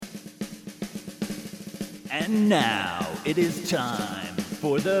And now it is time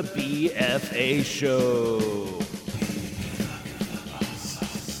for the BFA show.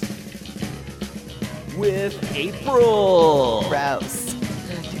 With April. Gross.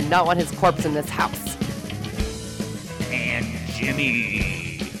 Do not want his corpse in this house. And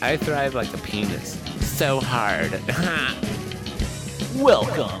Jimmy. I thrive like a penis. So hard.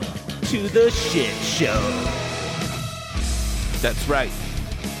 Welcome to the shit show. That's right.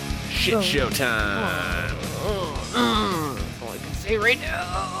 Shit show time. That's all I can say right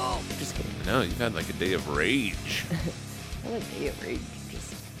now. Just kidding. No, you've had like a day of rage. I like day of rage.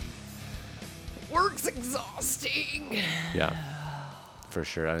 Just work's exhausting. Yeah, for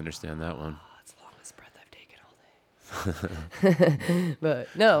sure. I understand that one. That's the longest breath I've taken all day. But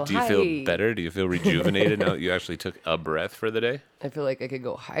no, Do you feel better? Do you feel rejuvenated now that you actually took a breath for the day? I feel like I could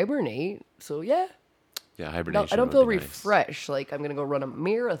go hibernate. So yeah. Yeah, No, hibernation. I don't would feel be nice. refreshed. Like I'm gonna go run a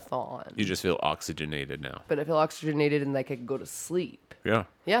marathon. You just feel oxygenated now. But I feel oxygenated and like I could go to sleep. Yeah,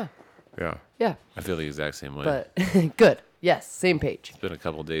 Yeah. yeah. Yeah. I feel the exact same way. But good. Yes. Same page. It's been a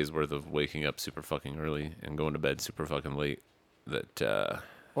couple days worth of waking up super fucking early and going to bed super fucking late.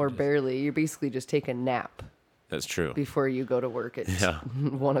 Or barely. You basically just take a nap That's true. before you go to work at Yeah.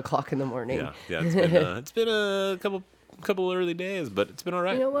 1 o'clock in the morning. Yeah, yeah. It's been a couple early days, but it's been all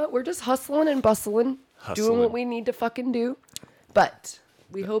right. You know what? We're just hustling and bustling, doing what Hustling. we need to fucking do. But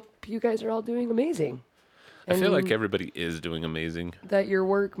we hope you guys are all doing amazing. I feel like And everybody is doing amazing, that your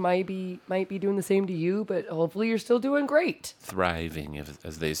work might be doing the same to you, but hopefully you're still doing great. thriving,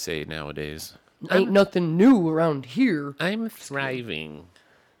 as they say nowadays. Ain't nothing new around here. I'm thriving.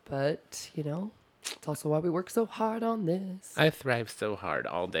 But, it's also why we work so hard on this. I thrive so hard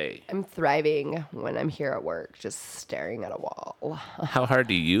all day. I'm thriving when I'm here at work, just staring at a wall. How hard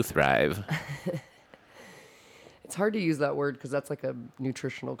do you thrive? It's hard to use that word because that's like a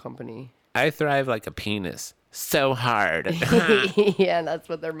nutritional company. I thrive like a penis. So hard. Yeah, that's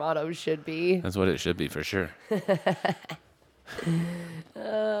what their motto should be. That's what it should be for sure.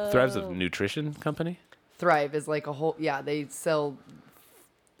 Thrive's a nutrition company? Thrive is like a whole, they sell,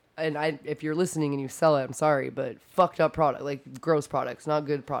 and if you're listening and you sell it, I'm sorry, but fucked up product, like gross products, not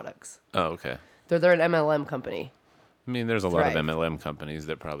good products. Oh, okay. They're an MLM company. I mean, there's a lot of Thrive. MLM companies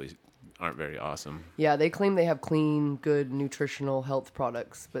that probably aren't very awesome. Yeah, they claim they have clean, good, nutritional health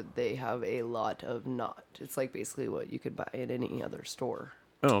products, but they have a lot of not. It's like basically what you could buy at any other store.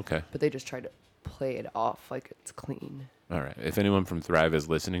 Oh, okay. But they just try to play it off like it's clean. All right. If anyone from Thrive is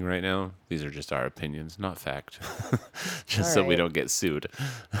listening right now, these are just our opinions, not fact. Just so we right. don't get sued.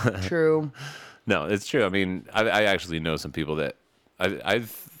 True. No, it's true. I mean, I actually know some people that I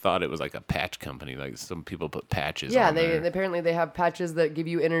thought it was like a patch company. Like some people put patches Yeah, on there. apparently they have patches that give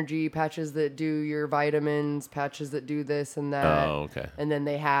you energy, patches that do your vitamins, patches that do this and that. Oh, okay. And then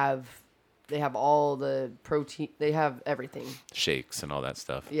they have all the protein. They have everything. Shakes and all that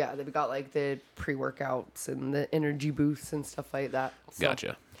stuff. Yeah, they've got like the pre-workouts and the energy boosts and stuff like that. So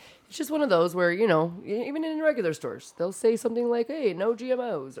Gotcha. It's just one of those where, even in regular stores, they'll say something like, hey, no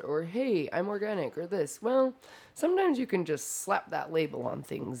GMOs, or hey, I'm organic, or this. Well, sometimes you can just slap that label on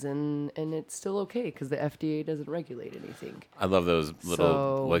things and it's still okay because the FDA doesn't regulate anything. I love those little,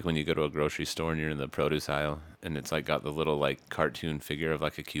 So- like when you go to a grocery store and you're in the produce aisle and it's like got the little like cartoon figure of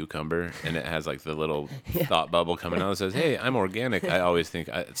like a cucumber and it has like the little thought bubble coming out that says, hey, I'm organic. I always think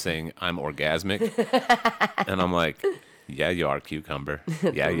it's saying I'm orgasmic. And I'm like, yeah, you are, cucumber.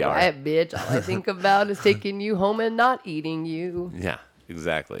 Yeah, you are. Right, bitch. All I think about is taking you home and not eating you. Yeah,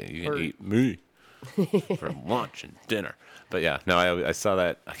 exactly. You can Or- eat me for lunch and dinner. But yeah, no, I saw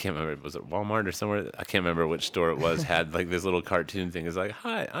that. I can't remember. Was it Walmart or somewhere? I can't remember which store it was. Had like this little cartoon thing. It's like,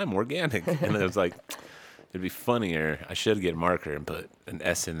 hi, I'm organic. And it was like, it'd be funnier. I should get a marker and put an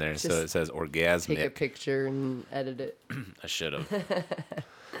S in there so Just it says Take a orgasmic. picture and edit it. I should have.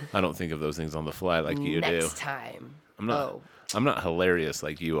 I don't think of those things on the fly like you do. Next time. I'm not. I'm not hilarious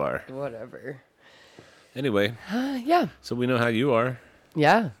like you are. Whatever. Anyway, Yeah. so we know how you are.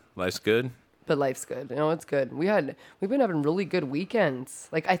 Yeah. Life's good. But life's good. It's good. We've been having really good weekends.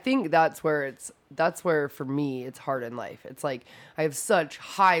 Like I think that's where for me it's hard in life. It's like I have such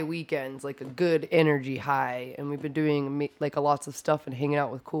high weekends, like a good energy high, and we've been doing like lots of stuff and hanging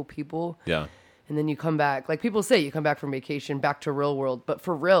out with cool people. Yeah. And then you come back, like people say, you come back from vacation, back to real world. But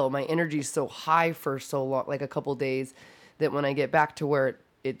for real, my energy's so high for so long, like a couple days, that when I get back to where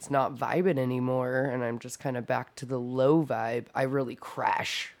it's not vibing anymore and I'm just kind of back to the low vibe, I really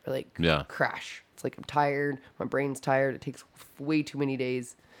crash. Crash. It's like I'm tired. My brain's tired. It takes way too many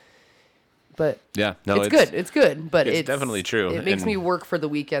days. But Yeah. No, it's good. It's good. But it's definitely true. It makes And- me work for the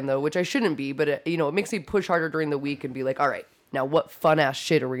weekend, though, which I shouldn't be. But, it makes me push harder during the week and be like, all right, Now, what fun ass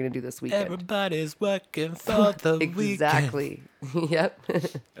shit are we gonna do this weekend? Everybody's working for the weekend. Exactly. Yep.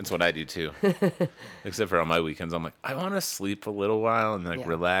 That's what I do too. Except for on my weekends, I'm like, I want to sleep a little while and like Yeah.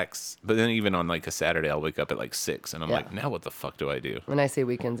 relax. But then even on like a Saturday, I'll wake up at like 6 and I'm Yeah. like, now what the fuck do I do? When I say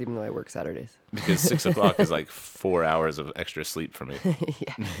weekends, even though I work Saturdays. Because 6 o'clock is like 4 hours of extra sleep for me.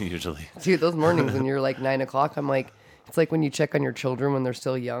 Usually. Dude, those mornings when you're like 9 o'clock, I'm like, it's like when you check on your children when they're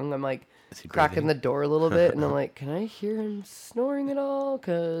still young. I'm like he cracking breathing? the door a little bit, and I'm like, can I hear him snoring at all?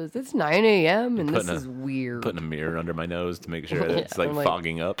 Because it's 9 a.m. and this putting a- is weird. Putting a mirror under my nose to make sure that it's like I'm like-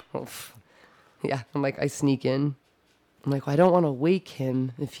 fogging up. Yeah, I'm like, I sneak in. I'm like, well, I don't want to wake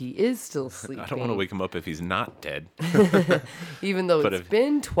him if he is still sleeping. I don't want to wake him up if he's not dead. Even though But it's if-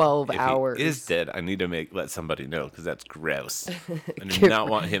 been 12 If hours. he is dead, I need to let somebody know because that's gross. I do not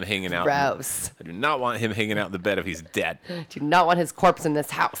want him hanging out. Gross. I do not want him hanging out in the bed if he's dead. Do not want his corpse in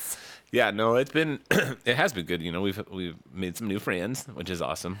this house. Yeah, no, it's been it has been good. You know, we've made some new friends, which is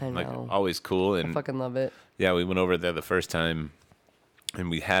awesome. I Like know. always cool. And Fucking love it. yeah, we went over there the first time, and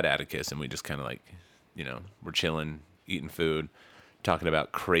we had Atticus, and we just kind of like, you know, we're chilling, eating food, talking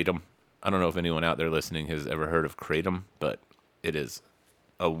about kratom. I don't know if anyone out there listening has ever heard of kratom, but it is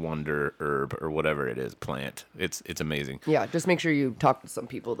a wonder herb or whatever it is, plant. It's amazing. Yeah, just make sure you talk to some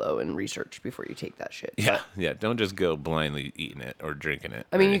people, though, and research before you take that shit. Yeah, yeah. Don't just go blindly eating it or drinking it.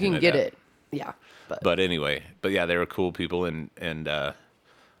 I or mean, you anything can like get that. it. Yeah. But anyway, yeah, they were cool people, and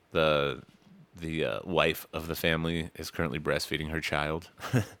the wife of the family is currently breastfeeding her child.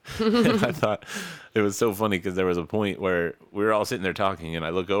 And I thought it was so funny because there was a point where we were all sitting there talking, and I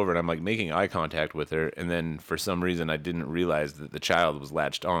look over and I'm like making eye contact with her, and then for some reason I didn't realize that the child was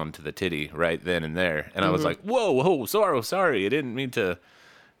latched on to the titty right then and there, and I was like, whoa, sorry, I didn't mean to,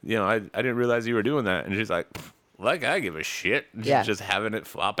 you know, I didn't realize you were doing that, and she's like, like I give a shit. And Yeah. she's just having it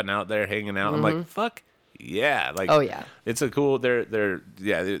flopping out there, hanging out. I'm like, fuck. Yeah, like Oh, yeah. it's a cool.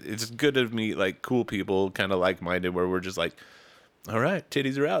 It's good to meet like cool people, kind of like minded, where we're just like, all right,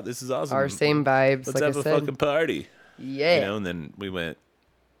 titties are out. This is awesome. Our same vibes, Let's like have I a said. fucking party. Yeah. You know, and then we went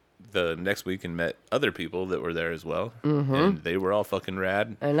the next week and met other people that were there as well, and they were all fucking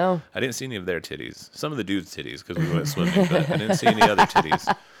rad. I know. I didn't see any of their titties. Some of the dudes' titties because we went swimming, but I didn't see any other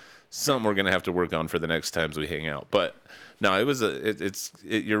titties. Some we're gonna have to work on for the next times we hang out. But no, it was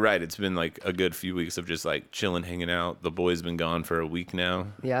you're right. It's been like a good few weeks of just like chilling, hanging out. The boy's been gone for a week now.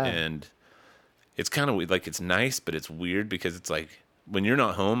 Yeah. And it's kind of like it's nice, but it's weird because it's like when you're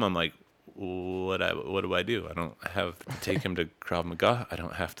not home, I'm like, what do I do? I don't have to take him to Krav Maga. I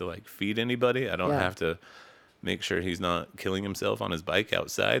don't have to like feed anybody. I don't Yeah. have to make sure he's not killing himself on his bike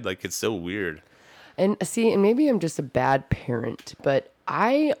outside. Like it's so weird. And see, and maybe I'm just a bad parent, but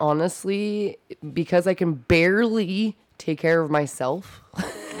I honestly, because I can barely take care of myself,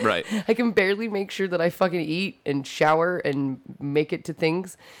 Right. I can barely make sure that I fucking eat and shower and make it to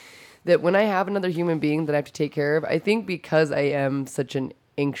things, that when I have another human being that I have to take care of, I think because I am such an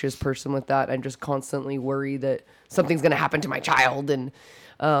anxious person with that, I'm just constantly worried that something's going to happen to my child. And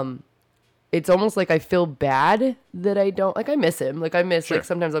it's almost like I feel bad that I don't, like I miss him. Like I miss, Sure. like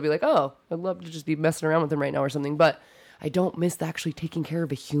sometimes I'll be like, oh, I'd love to just be messing around with him right now or something. But I don't miss the actually taking care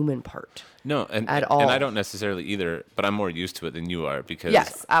of a human part. No, and At and all. I don't necessarily either, but I'm more used to it than you are because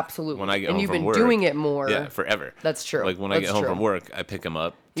Yes, absolutely. when I get and home you've from been work, doing it more. Yeah, forever. That's true. Like when I get That's home true. from work, I pick him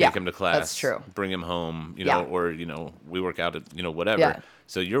up, take Yeah, him to class, that's true. bring him home, you Yeah. know, or you know, we work out at whatever. Yeah.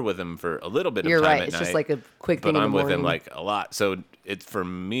 So you're with him for a little bit You're of time right. at It's night. just like a quick but thing in the I'm with him morning. like a lot. So it's for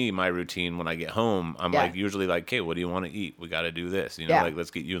me, my routine when I get home, I'm Yeah. like usually like, okay, what do you want to eat? We got to do this, you know, Yeah. like let's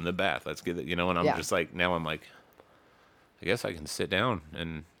get you in the bath, let's get it, you know, and I'm Yeah. just like now I'm like, I guess I can sit down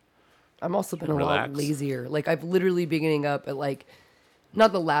and I'm also been a Relax. lot lazier. Like I've literally been getting up at like,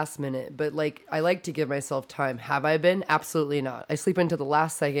 not the last minute, but like I like to give myself time. Have I been? Absolutely not. I sleep into the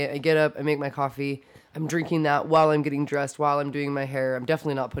last second. I get up, I make my coffee. I'm drinking that while I'm getting dressed, while I'm doing my hair. I'm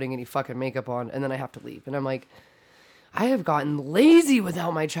definitely not putting any fucking makeup on, and then I have to leave. And I'm like, I have gotten lazy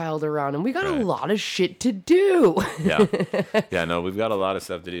without my child around, and we got a Right. lot of shit to do. yeah, yeah. No, we've got a lot of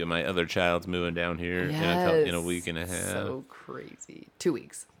stuff to do. My other child's moving down here in a Yes. week and a half, So crazy. 2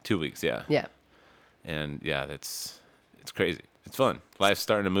 weeks. 2 weeks. Yeah, Yeah. and yeah, it's crazy. It's fun. Life's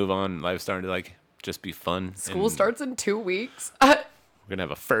starting to move on. Life's starting to like just be fun. School and starts in 2 weeks. We're gonna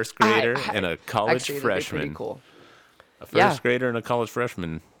have a first grader and a college Actually, that'd be pretty freshman. cool. A first Yeah. grader and a college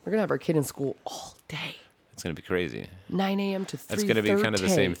freshman. We're gonna have our kid in school all day, It's gonna be crazy. 9 a.m. to 3:30. That's gonna be kind of the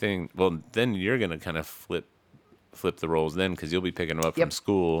same thing. Well, then you're gonna kind of flip the roles then because you'll be picking them up from Yep.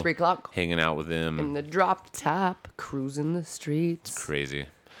 school, 3 o'clock. hanging out with them. In the drop top, cruising the streets. Crazy.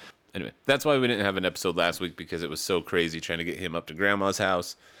 Anyway, that's why we didn't have an episode last week because it was so crazy trying to get him up to grandma's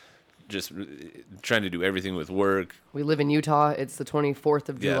house, just trying to do everything with work. We live in Utah. It's the 24th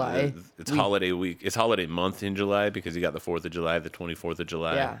of July. It's holiday week. It's holiday month in July because you got the 4th of July, the 24th of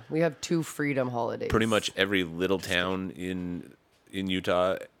July. Yeah, we have 2 freedom holidays. Pretty much every little town in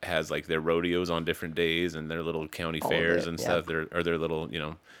Utah has like their rodeos on different days and their little county fairs and stuff. Their little,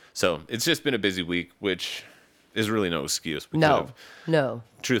 So it's just been a busy week, which is really no excuse. No.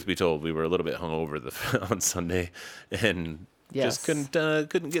 Truth be told, we were a little bit hungover on Sunday and just couldn't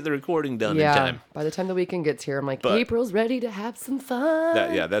get the recording done in time. By the time the weekend gets here, I'm like, But April's ready to have some fun.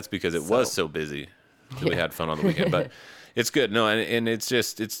 That's because it was so busy that we had fun on the weekend. But it's good. No, and it's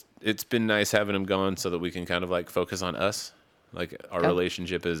just it's been nice having him gone so that we can kind of like focus on us. Like our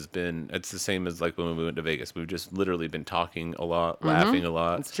relationship it's the same as like when we went to Vegas. We've just literally been talking a lot, laughing a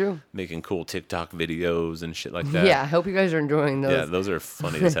lot. It's true. Making cool TikTok videos and shit like that. Yeah, I hope you guys are enjoying those. Yeah, those are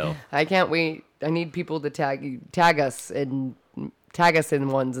funny as hell. I can't wait. I need people to tag us in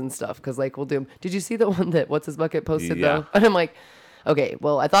ones and stuff because like we'll do them. Did you see the one that What's His Bucket posted though? And I'm like, okay,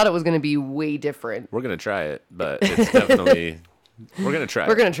 well I thought it was going to be way different. We're going to try it, but it's definitely we're going to try it.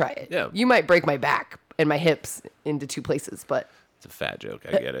 We're going to try it. Yeah. You might break my back and my hips into 2 places, but it's a fat joke.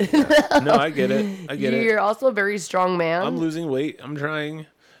 I get it. Yeah. No, I get it. You're also a very strong man. I'm losing weight. I'm trying.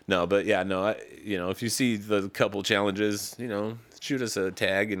 No, but yeah, no. If you see the couple challenges, shoot us a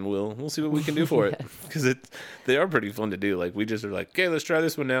tag and we'll see what we can do for it because they are pretty fun to do. Like we just are like, okay, let's try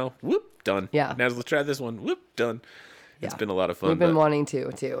this one now. Whoop, done. Yeah. Now let's try this one. Whoop, done. It's been a lot of fun. We've been wanting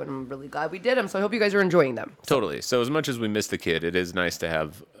to too, and I'm really glad we did them. So I hope you guys are enjoying them. Totally. So as much as we miss the kid, it is nice to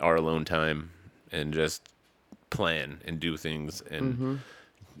have our alone time and just plan and do things and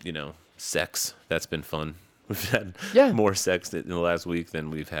sex. That's been fun. We've had more sex in the last week than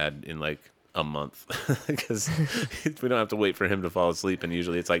we've had in like a month because we don't have to wait for him to fall asleep, and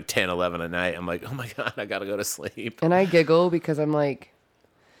usually it's like 10, 11 at night. I'm like, oh my God, I gotta go to sleep. And I giggle because I'm like,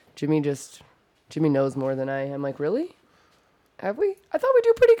 Jimmy knows more than I. I'm like, really? Have we? I thought we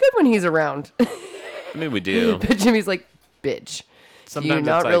do pretty good when he's around. I mean, we do. But Jimmy's like, bitch. Sometimes do you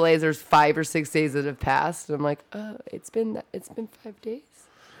not it's like, realize there's 5 or 6 days that have passed? And I'm like, oh, it's been 5 days.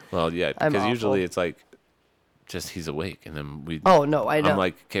 Well, yeah, I'm because awful. usually it's like just he's awake, and then we. Oh no, I know. I'm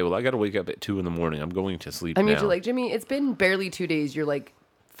like, okay, well, I got to wake up at 2 a.m. I'm going to sleep. I'm now. usually like, Jimmy, it's been barely 2 days. You're like,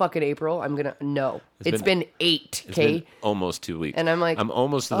 fucking April. I'm gonna no. It's been 8. It's Okay. been almost 2 weeks. And I'm like, I'm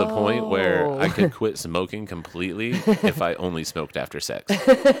almost to the point where I could quit smoking completely if I only smoked after sex.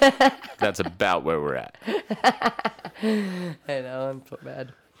 That's about where we're at. I know, I'm so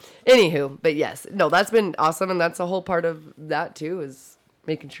bad. Anywho, but yes, no, that's been awesome, and that's a whole part of that too, is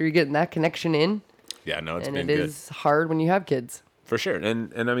making sure you're getting that connection in. Yeah, no, it's and been it good. is hard when you have kids. For sure.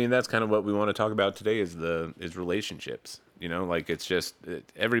 And I mean, that's kind of what we want to talk about today is relationships. Like it's just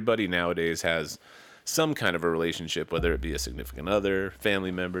everybody nowadays has some kind of a relationship, whether it be a significant other,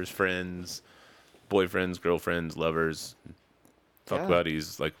 family members, friends, boyfriends, girlfriends, lovers, fuck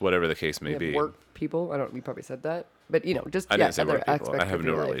buddies, like whatever the case may be. Work people. We probably said that. But, just I didn't say other work people. aspects I have of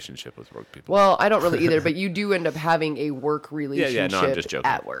no your life. relationship with work people. Well, I don't really either, but you do end up having a work relationship yeah, no, I'm just joking.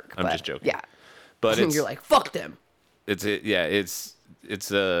 at work. I'm just joking. Yeah. But you're like, fuck them. It's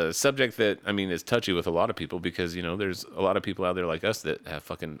a subject that, I mean, is touchy with a lot of people because, there's a lot of people out there like us that have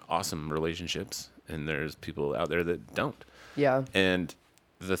fucking awesome relationships, and there's people out there that don't. Yeah. And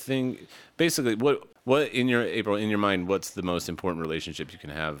the thing, basically, what in your mind, what's the most important relationship you can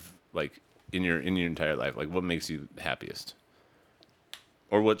have, like, in your entire life? Like, what makes you happiest?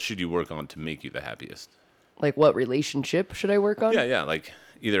 Or what should you work on to make you the happiest? Like, what relationship should I work on? Yeah, like,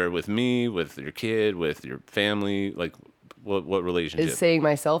 either with me, with your kid, with your family, like, what relationship? Is saying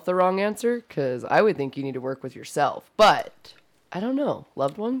myself the wrong answer? Because I would think you need to work with yourself. But, I don't know.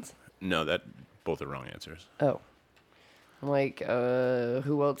 Loved ones? No, both are wrong answers. Oh. I'm like,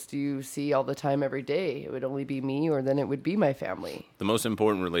 who else do you see all the time every day? It would only be me, or then it would be my family. The most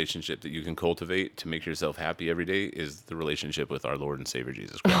important relationship that you can cultivate to make yourself happy every day is the relationship with our Lord and Savior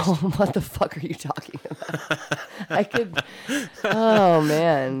Jesus Christ. Oh, what the fuck are you talking about? Oh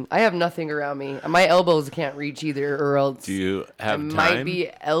man, I have nothing around me. My elbows can't reach either, or else Do you have I time? might be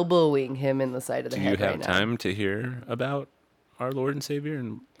elbowing him in the side of the Do you head have right now. time to hear about our Lord and Savior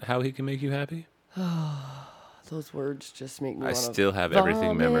and how He can make you happy? Those words just make me I want still have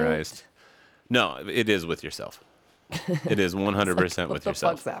everything memorized. No, it is with yourself. It is 100% with What the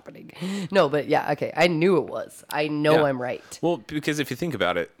yourself. fuck's happening? No, but yeah, okay. I knew it was. I know Yeah. I'm right. Well, because if you think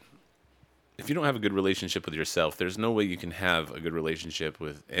about it, if you don't have a good relationship with yourself, there's no way you can have a good relationship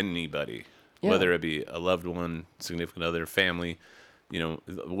with anybody, whether it be a loved one, significant other, family.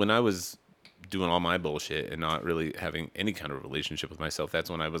 When I was doing all my bullshit and not really having any kind of relationship with myself, that's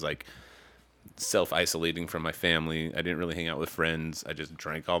when I was like self-isolating from my family. I didn't really hang out with friends. I just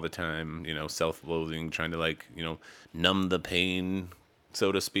drank all the time, self-loathing, trying to numb the pain,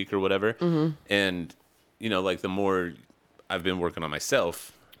 so to speak, or whatever. And, the more I've been working on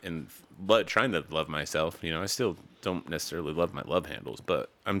myself but trying to love myself, I still don't necessarily love my love handles, but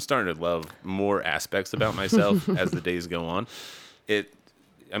I'm starting to love more aspects about myself as the days go on.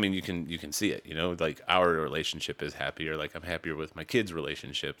 You can see it, our relationship is happier. I'm happier with my kids'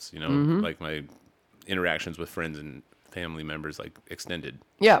 relationships, my interactions with friends and family members, extended.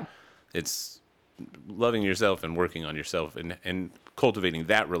 Yeah. It's loving yourself and working on yourself and cultivating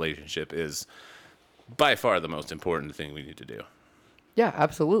that relationship is by far the most important thing we need to do. Yeah,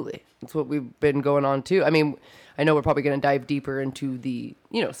 absolutely. That's what we've been going on too. I mean, I know we're probably going to dive deeper into the,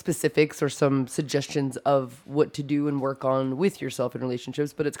 specifics or some suggestions of what to do and work on with yourself in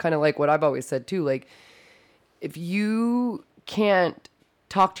relationships. But it's kind of like what I've always said too. If you can't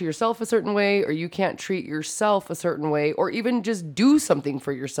talk to yourself a certain way, or you can't treat yourself a certain way, or even just do something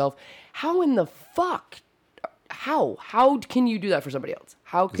for yourself, how in the fuck, how can you do that for somebody else?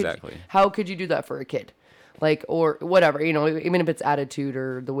 How could you do that for a kid? Or whatever, even if it's attitude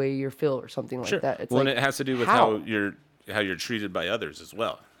or the way you feel or something like that. It's and it has to do with how you're treated by others as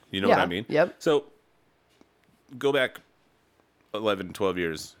well. You know what I mean? Yep. So go back 11, 12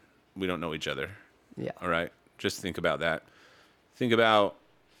 years. We don't know each other. Yeah. All right. Just think about that. Think about,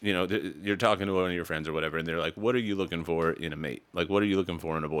 you're talking to one of your friends or whatever, and they're like, what are you looking for in a mate? What are you looking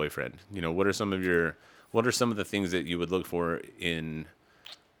for in a boyfriend? What are some of the things that you would look for in,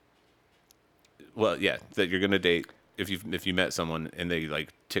 that you're going to date if you met someone and they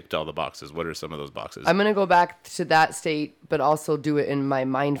ticked all the boxes? What are some of those boxes? I'm going to go back to that state, but also do it in my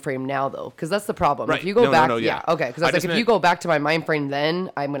mind frame now though. Cause that's the problem. Right. If you go back, yeah. Okay. Cause if you go back to my mind frame, then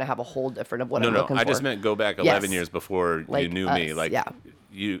I'm going to have a whole different of what I'm looking for. I just meant go back 11 years before you knew me.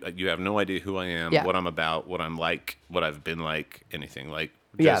 You have no idea who I am, what I'm about, what I'm like, what I've been like, anything.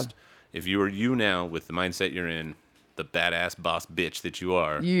 If you were you now with the mindset you're in, the badass boss bitch that you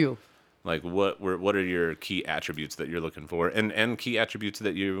are. What are your key attributes that you're looking for, and key attributes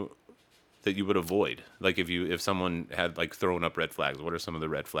that you would avoid? If someone had thrown up red flags, what are some of the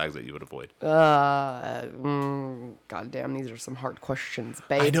red flags that you would avoid? God damn, these are some hard questions,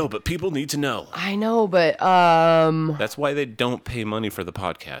 babe. I know, but people need to know. I know, but that's why they don't pay money for the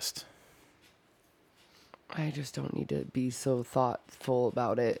podcast. I just don't need to be so thoughtful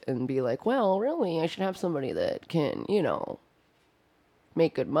about it and be like, well, really, I should have somebody that can,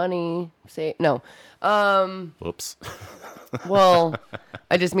 make good money. Whoops. Well,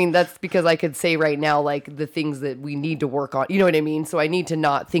 I just mean that's because I could say right now, the things that we need to work on. You know what I mean? So I need to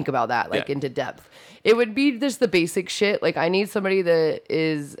not think about that, into depth. It would be just the basic shit. I need somebody that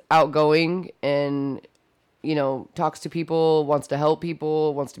is outgoing and, talks to people, wants to help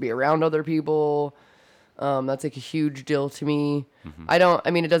people, wants to be around other people. That's a huge deal to me.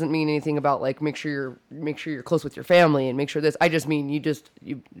 Mm-hmm. It doesn't mean anything about make sure you're close with your family and make sure this. I just mean you just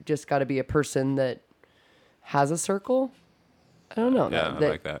got to be a person that has a circle. I don't know. Yeah, I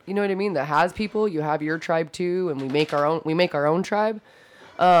like that. You know what I mean? That has people. You have your tribe too, and we make our own tribe.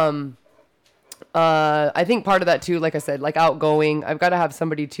 I think part of that too, like I said, outgoing. I've got to have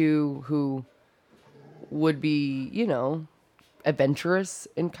somebody too who would be, adventurous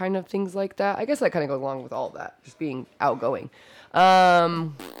and kind of things like that. I guess that kind of goes along with all of that, just being outgoing.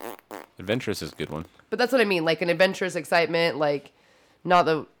 Adventurous is a good one. But that's what I mean, an adventurous excitement, not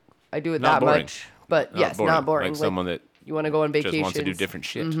that I do it not that boring. much, but yes, not boring. Someone that you want to go on vacation, just wants to do different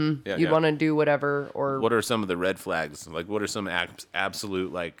shit. Mm-hmm. Yeah, you want to do whatever. Or what are some of the red flags? What are some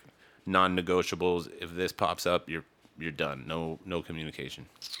absolute non-negotiables? If this pops up, you're done. No communication.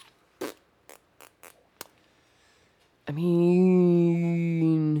 I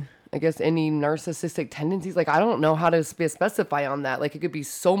guess any narcissistic tendencies, I don't know how to specify on that. It could be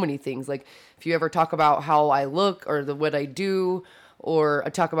so many things. If you ever talk about how I look or what I do, or I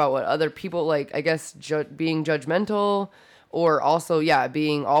talk about what other people, I guess being judgmental, or also,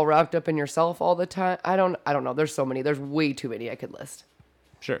 being all wrapped up in yourself all the time. I don't know. There's so many. There's way too many I could list.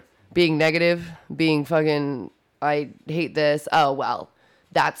 Sure. Being negative, being fucking, I hate this. Oh, well.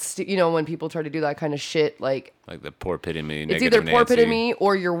 That's, when people try to do that kind of shit, like the poor pity me, it's either poor pity me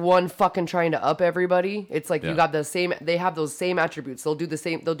or you're one fucking trying to up everybody. It's you got they have those same attributes. They'll do the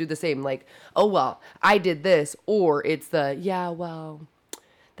same, oh, well, I did this. Or it's well,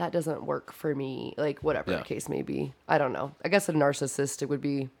 that doesn't work for me. Whatever the case may be. I don't know. I guess a narcissist, it would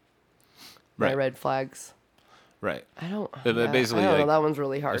be my red flags. Right. I don't. But Yeah, basically, I don't know. like, That one's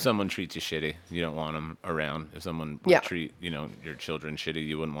really hard. if someone treats you shitty, you don't want them around. If someone would Yeah. treat, your children shitty,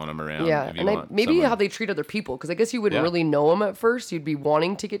 you wouldn't want them around. Yeah, If you and want maybe someone- how they treat other people, because I guess you wouldn't Yeah. really know them at first. You'd be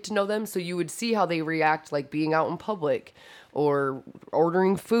wanting to get to know them, so you would see how they react, like being out in public, or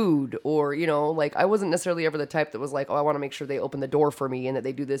ordering food, or like I wasn't necessarily ever the type that was like, oh, I want to make sure they open the door for me and that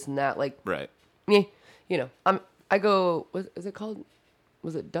they do this and that. Like, Right. yeah, I go. What is it called?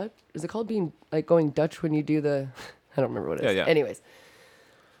 Was it Dutch? Is it called being like going Dutch when you do the? I don't remember what it is. Yeah. Anyways.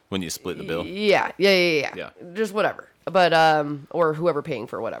 When you split the bill. Yeah. Yeah. Just whatever. But or whoever paying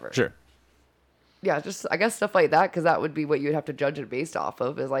for whatever. Sure. Yeah, just I guess stuff like that, because that would be what you'd have to judge it based off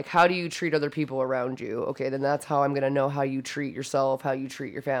of, is like, how do you treat other people around you? Okay, then that's how I'm gonna know how you treat yourself, how you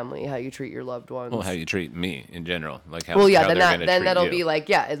treat your family, how you treat your loved ones. Well, how you treat me in general, like how. Well, yeah, how then they're gonna treat that'll you. be like,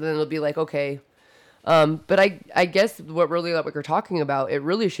 yeah, and then it'll be like, okay. But I guess what really like what you're talking about, it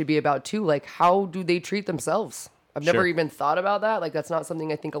really should be about too, like, how do they treat themselves? I've never Sure. even thought about that. Like, that's not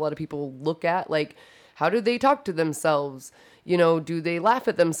something I think a lot of people look at. Like, how do they talk to themselves? Do they laugh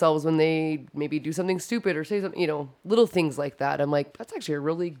at themselves when they maybe do something stupid or say something, little things like that. I'm like, that's actually a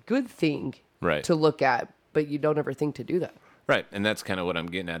really good thing Right. to look at, but you don't ever think to do that. Right, and that's kind of what I'm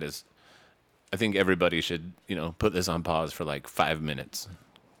getting at is, I think everybody should, put this on pause for like 5 minutes.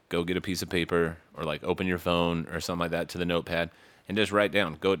 Go get a piece of paper or like open your phone or something like that to the notepad and just write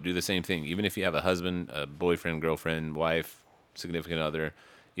down. Go do the same thing. Even if you have a husband, a boyfriend, girlfriend, wife, significant other,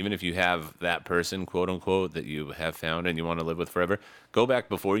 even if you have that person, quote unquote, that you have found and you want to live with forever, go back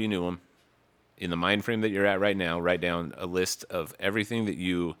before you knew them. In the mind frame that you're at right now, write down a list of everything that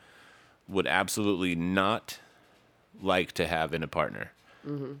you would absolutely not like to have in a partner.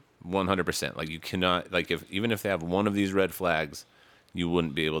 100%. Like, you cannot, like, even if they have one of these red flags, you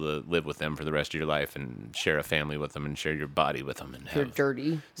wouldn't be able to live with them for the rest of your life and share a family with them and share your body with them and If you're have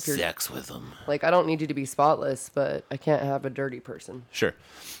dirty. If you're, sex with them. like, I don't need you to be spotless, but I can't have a dirty person. Sure.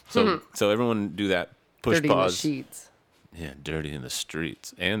 So everyone do that. Push Dirty in the pause. sheets. Yeah, dirty in the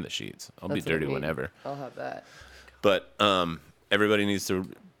streets and the sheets. I'll That's be what I dirty mean. whenever. I'll have that. But everybody needs to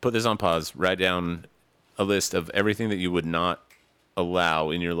put this on pause. Write down a list of everything that you would not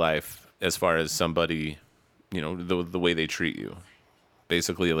allow in your life as far as somebody, the way they treat you.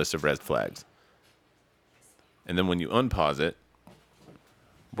 Basically a list of red flags. And then when you unpause it,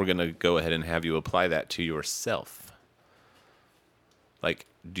 we're going to go ahead and have you apply that to yourself. Like,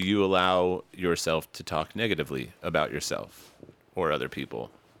 do you allow yourself to talk negatively about yourself or other people?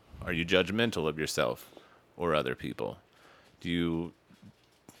 Are you judgmental of yourself or other people? Do you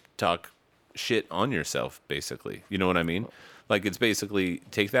talk shit on yourself, basically? You know what I mean? Like, it's basically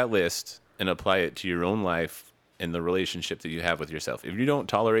take that list and apply it to your own life and the relationship that you have with yourself. If you don't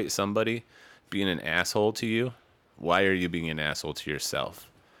tolerate somebody being an asshole to you, why are you being an asshole to yourself?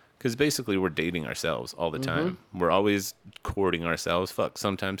 Because basically we're dating ourselves all the time. We're always courting ourselves. Fuck,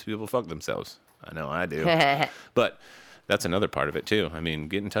 sometimes people fuck themselves. I know I do. But that's another part of it too. I mean,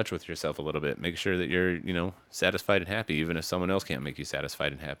 get in touch with yourself a little bit. Make sure that you're, satisfied and happy, even if someone else can't make you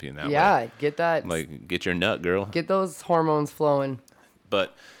satisfied and happy in that way. Yeah, get that. Like, get your nut, girl. Get those hormones flowing.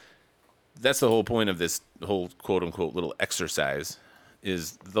 But that's the whole point of this whole quote unquote little exercise,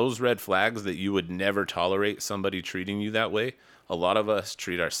 is those red flags that you would never tolerate somebody treating you that way. A lot of us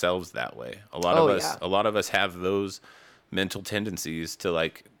treat ourselves that way. A lot of us have those mental tendencies to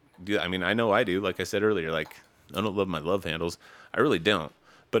like do. I mean, I know I do. Like I said earlier, like, I don't love my love handles. I really don't.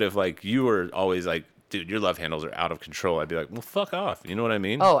 But if like you were always like, dude, your love handles are out of control, I'd be like, well, fuck off. You know what I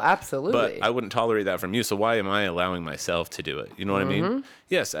mean? Oh, absolutely. But I wouldn't tolerate that from you. So why am I allowing myself to do it? You know what I mean?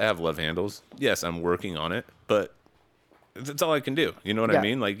 Yes, I have love handles. Yes, I'm working on it. But that's all I can do. You know what I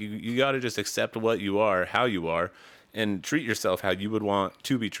mean? Like, you got to just accept what you are, how you are, and treat yourself how you would want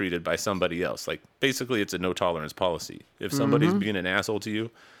to be treated by somebody else. Like, basically, it's a no tolerance policy. If somebody's being an asshole to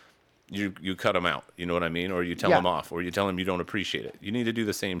you, you cut them out. You know what I mean? Or you tell them off, or you tell them you don't appreciate it. You need to do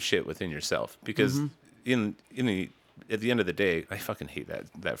the same shit within yourself, because at the end of the day, I fucking hate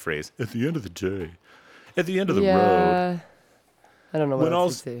that phrase. At the end of the day, at the end of the road, I don't know what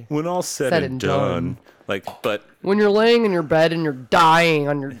else to say. when all said and done, like, but When you're laying in your bed and you're dying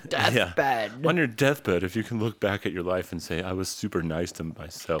on your deathbed. on your deathbed, if you can look back at your life and say, I was super nice to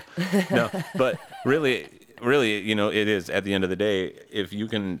myself. No, but really, it is at the end of the day, if you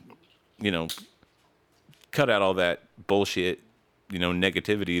can, cut out all that bullshit,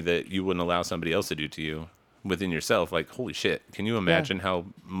 negativity that you wouldn't allow somebody else to do to you within yourself. Like, holy shit, can you imagine how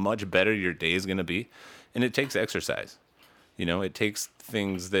much better your day is going to be? And it takes exercise. It takes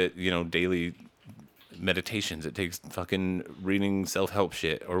things that, daily meditations. It takes fucking reading self-help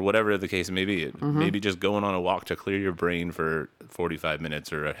shit or whatever the case may be. Maybe just going on a walk to clear your brain for 45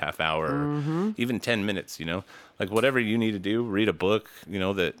 minutes or a half hour, or even 10 minutes, like whatever you need to do. Read a book,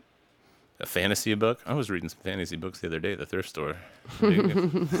 a fantasy book. I was reading some fantasy books the other day at the thrift store. They're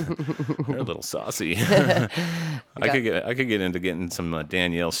a little saucy. I could get into getting some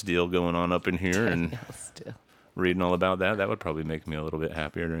Danielle Steele going on up in here and reading all about that. That would probably make me a little bit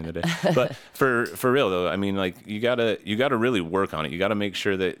happier during the day. But for real though, I mean, like you gotta really work on it. You gotta make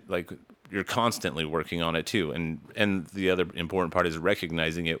sure that like you're constantly working on it too. And the other important part is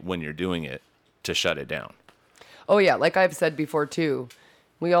recognizing it when you're doing it to shut it down. Oh yeah, like I've said before too.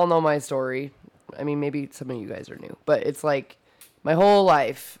 We all know my story. I mean, maybe some of you guys are new, but it's like my whole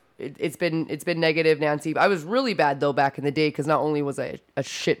life. It's been negative, Nancy. I was really bad though back in the day because not only was I a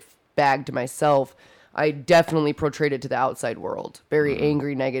shit bag to myself, I definitely portrayed it to the outside world. Very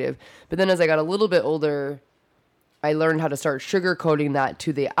angry, negative. But then as I got a little bit older, I learned how to start sugarcoating that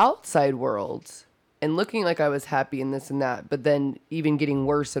to the outside world and looking like I was happy and this and that, but then even getting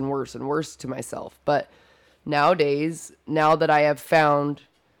worse and worse and worse to myself. But nowadays, now that I have found,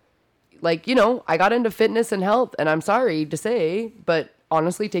 like, I got into fitness and health, and I'm sorry to say, but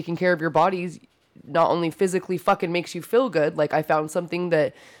honestly, taking care of your bodies not only physically fucking makes you feel good. Like, I found something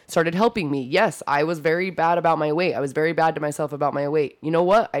that started helping me. Yes, I was very bad about my weight. I was very bad to myself about my weight. You know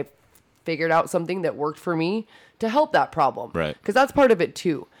what? I figured out something that worked for me to help that problem. Right. Because that's part of it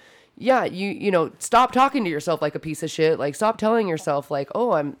too. Yeah, you stop talking to yourself like a piece of shit. Like, stop telling yourself like,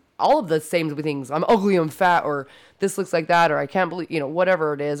 oh, I'm all of the same things. I'm ugly, I'm fat, or this looks like that, or I can't believe,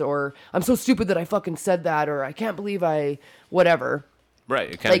 whatever it is, or I'm so stupid that I fucking said that, or I can't believe whatever.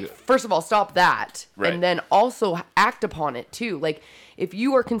 Right. Like, first of all, stop that. Right. And then also act upon it too. Like, if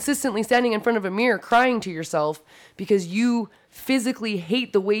you are consistently standing in front of a mirror crying to yourself because you physically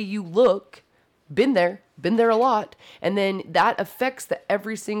hate the way you look, been there a lot. And then that affects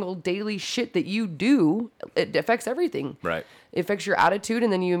every single daily shit that you do. It affects everything. Right. It affects your attitude,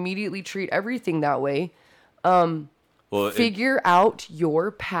 and then you immediately treat everything that way. Figure out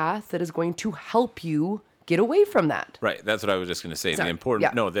your path that is going to help you get away from that. Right. That's what I was just going to say. Sorry. The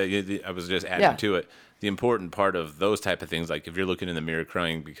important, Yeah. I was just adding to it. The important part of those type of things, like if you're looking in the mirror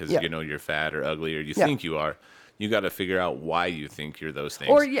crying because, you're fat or ugly or you think you are, you got to figure out why you think you're those things.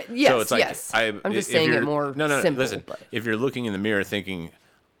 Or yes, so it's like, yes. I'm just saying it more simple. Listen, if you're looking in the mirror thinking,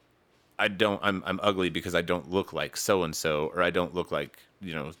 I'm ugly because I don't look like so-and-so, or I don't look like,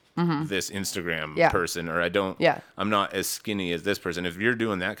 this Instagram person, or I'm not as skinny as this person. If you're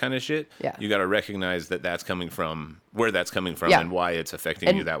doing that kind of shit, you got to recognize that that's coming from where that's coming from and why it's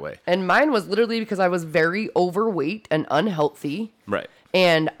affecting you that way. And mine was literally because I was very overweight and unhealthy. Right.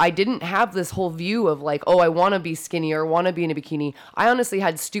 And I didn't have this whole view of like, oh, I want to be skinny or want to be in a bikini. I honestly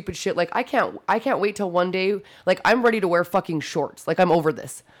had stupid shit. Like, I can't wait till one day. Like, I'm ready to wear fucking shorts. Like, I'm over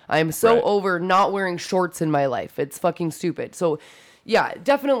this. I'm so over not wearing shorts in my life. It's fucking stupid. So, yeah,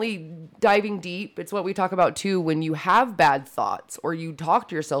 definitely diving deep. It's what we talk about too. When you have bad thoughts or you talk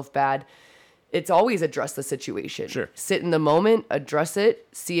to yourself bad, it's always address the situation. Sure. Sit in the moment, address it,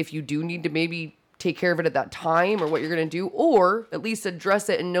 see if you do need to maybe take care of it at that time or what you're going to do, or at least address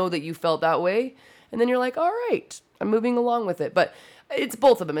it and know that you felt that way. And then you're like, all right, I'm moving along with it. But it's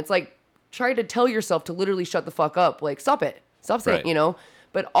both of them. It's like, try to tell yourself to literally shut the fuck up. Like, stop it. Stop saying,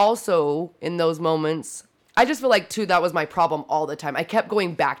 but also in those moments, I just feel like too, that was my problem all the time. I kept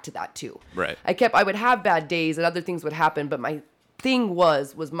going back to that too. Right. I would have bad days and other things would happen, but my thing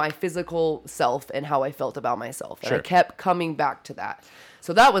was my physical self and how I felt about myself. And I kept coming back to that.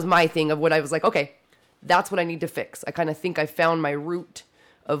 So that was my thing of what I was like, okay, that's what I need to fix. I kind of think I found my root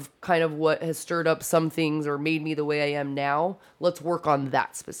of kind of what has stirred up some things or made me the way I am now. Let's work on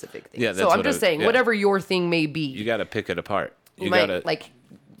that specific thing. Yeah, so I'm just saying, whatever your thing may be. You got to pick it apart. You might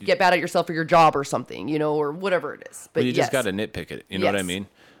get bad at yourself for your job or something, or whatever it is. But you just got to nitpick it. You know what I mean?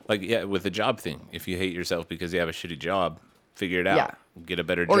 Like, with the job thing, if you hate yourself because you have a shitty job, figure it out. Yeah. Get a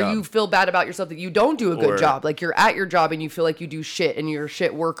better job. Or you feel bad about yourself that you don't do a good job. Like, you're at your job and you feel like you do shit and you're a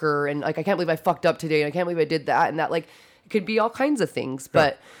shit worker and like, I can't believe I fucked up today and I can't believe I did that and that. Like, it could be all kinds of things,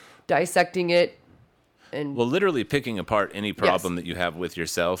 but dissecting it and... Well, literally picking apart any problem that you have with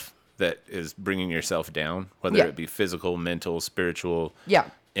yourself that is bringing yourself down, whether it be physical, mental, spiritual,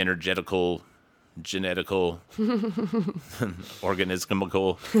 energetical, genetical,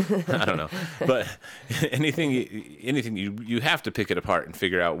 organismical, I don't know. But anything you have to pick it apart and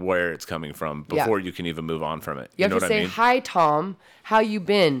figure out where it's coming from before you can even move on from it. You have know to what say, I mean? hi, Tom, how you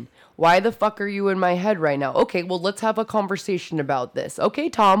been? Why the fuck are you in my head right now? Okay, well, let's have a conversation about this. Okay,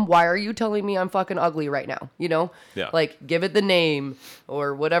 Tom, why are you telling me I'm fucking ugly right now? You know? Yeah. Like, give it the name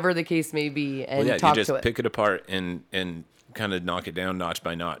or whatever the case may be and talk you just to it. pick it apart and kind of knock it down notch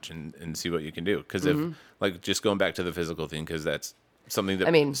by notch and see what you can do. Because if, like, just going back to the physical thing, because that's something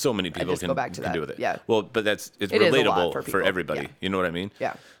that so many people can do with it. Yeah. Well, but it's It is a lot relatable for for people. everybody. Yeah. You know what I mean?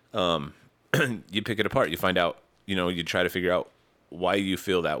 Yeah. You pick it apart. You find out, you try to figure out why you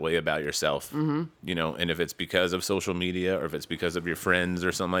feel that way about yourself, and if it's because of social media or if it's because of your friends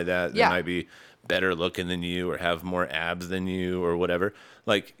or something like that, they might be better looking than you or have more abs than you or whatever.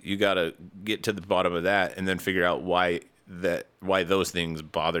 Like, you got to get to the bottom of that and then figure out why those things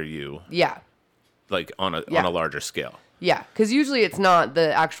bother you. Yeah. Like on a larger scale. Yeah, because usually it's not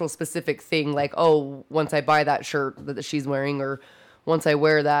the actual specific thing like, oh, once I buy that shirt that she's wearing or once I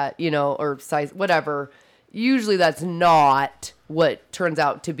wear that, or size, whatever. Usually that's not what turns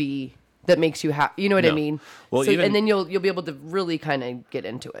out to be that makes you happy. You know what I mean? Well, and then you'll be able to really kind of get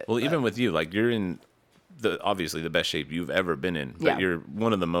into it. Well, even with you, like, you're in obviously the best shape you've ever been in, but you're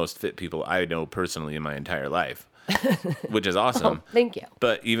one of the most fit people I know personally in my entire life, which is awesome. Oh, thank you.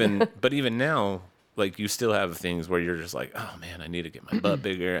 But even now, like, you still have things where you're just like, oh man, I need to get my butt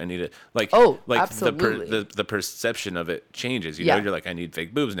bigger. I need to absolutely. the perception of it changes. You're like, I need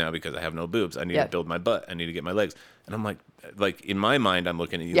fake boobs now because I have no boobs. I need to build my butt. I need to get my legs. And I'm like in my mind, I'm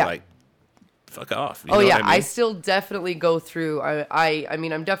looking at you like, fuck off. You know what I mean? I still definitely go through. I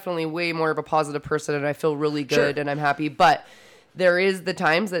mean, I'm definitely way more of a positive person, and I feel really good, and I'm happy. But there is the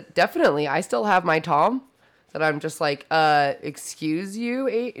times that definitely I still have my Tom. That I'm just like, excuse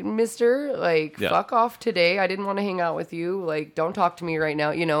you, mister? Like, fuck off today. I didn't want to hang out with you. Like, don't talk to me right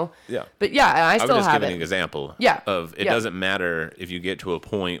now, Yeah. But yeah, I still have it. I'm just giving an example. Yeah. Of it doesn't matter if you get to a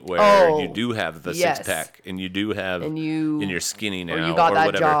point where you do have the six pack and you do have, and you're skinny now, or you got that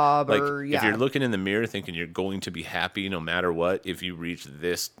whatever. job, like, or if you're looking in the mirror thinking you're going to be happy no matter what, if you reach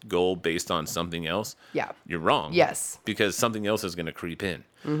this goal based on something else, you're wrong. Yes. Because something else is going to creep in.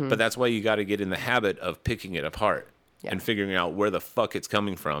 But that's why you got to get in the habit of picking it apart and figuring out where the fuck it's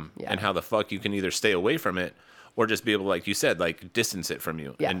coming from and how the fuck you can either stay away from it or just be able, like you said, like, distance it from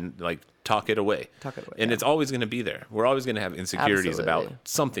you and like talk it away. And it's always going to be there. We're always going to have insecurities about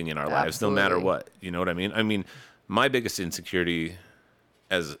something in our lives, no matter what. You know what I mean? I mean, my biggest insecurity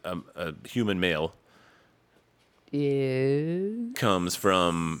as a human male comes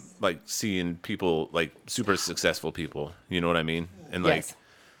from, like, seeing people, like, super successful people. You know what I mean? And like.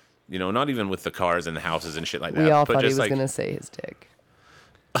 Not even with the cars and the houses and shit like that. We all but thought just he was going to say his dick.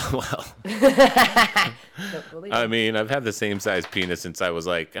 Well, I mean, I've had the same size penis since I was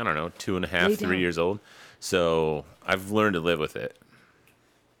like, I don't know, 2.5, 3 years old. So I've learned to live with it.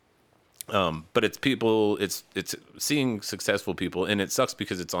 But it's people, it's seeing successful people, and it sucks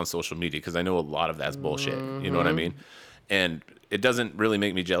because it's on social media, because I know a lot of that's bullshit. You know what I mean? And it doesn't really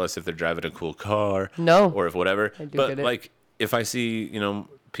make me jealous if they're driving a cool car. No. Or if whatever. I do But get it. like, if I see,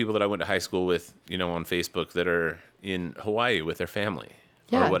 people that I went to high school with, on Facebook that are in Hawaii with their family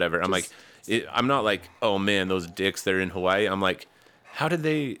or whatever. I'm like, I'm not like, oh man, those dicks, they're in Hawaii. I'm like, how did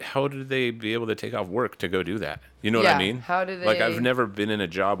they be able to take off work to go do that? You know what I mean? How did they? Like, I've never been in a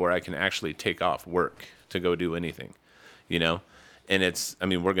job where I can actually take off work to go do anything, And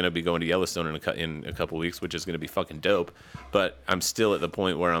we're going to be going to Yellowstone in a couple weeks, which is going to be fucking dope. But I'm still at the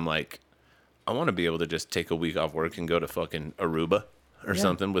point where I'm like, I want to be able to just take a week off work and go to fucking Aruba or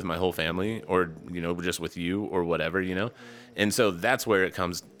something with my whole family, or, just with you or whatever, And so that's where it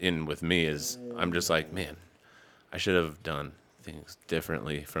comes in with me, is I'm just like, man, I should have done things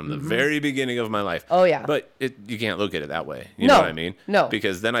differently from the very beginning of my life. Oh, yeah. But you can't look at it that way. You know what I mean? No.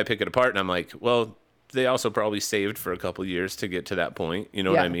 Because then I pick it apart and I'm like, well, they also probably saved for a couple years to get to that point. You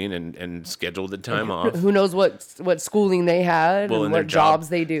know what I mean? And scheduled the time off. Who knows what schooling they had and what jobs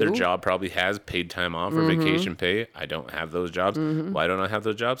they do. Their job probably has paid time off or vacation pay. I don't have those jobs. Why don't I have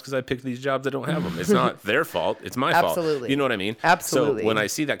those jobs? Because I picked these jobs that don't have them. It's not their fault. It's my fault. Absolutely. You know what I mean? Absolutely. So when I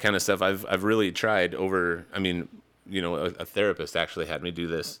see that kind of stuff, I've really tried over, a therapist actually had me do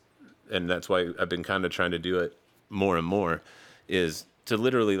this. And that's why I've been kind of trying to do it more and more, is to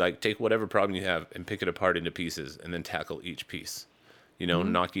literally, like, take whatever problem you have and pick it apart into pieces and then tackle each piece,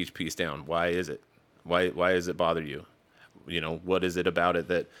 knock each piece down. Why is it? Why does it bother you? What is it about it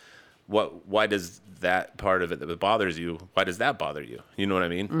that, why does that part of it that bothers you, why does that bother you? You know what I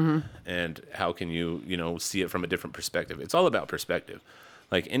mean? And how can you, see it from a different perspective? It's all about perspective.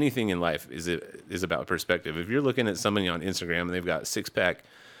 Like, anything in life is about perspective. If you're looking at somebody on Instagram and they've got 6-pack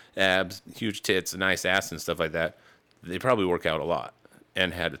abs, huge tits, a nice ass and stuff like that, they probably work out a lot.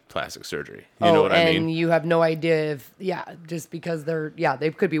 and had plastic surgery. You know what I mean? And you have no idea if, just because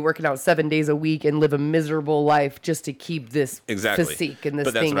they could be working out 7 days a week and live a miserable life just to keep this physique and this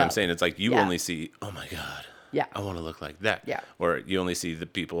But that's thing what I'm up. saying. It's like you only see, oh my God, Yeah. I want to look like that. Yeah. Or you only see the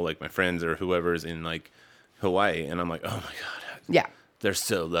people like my friends or whoever's in like Hawaii, and I'm like, oh my God. Yeah. They're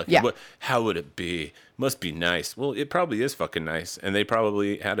so lucky. Yeah. How would it be? Must be nice. Well, it probably is fucking nice. And they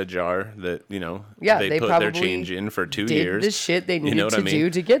probably had a jar that, they they put their probably change in for 2 did years. the shit they You know needed what to I mean? do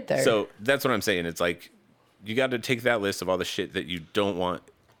to get there. So that's what I'm saying. It's like, you got to take that list of all the shit that you don't want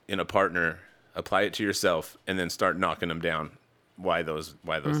in a partner, apply it to yourself, and then start knocking them down. Why those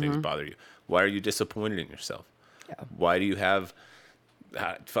things bother you? Why are you disappointed in yourself? Yeah. Why do you have,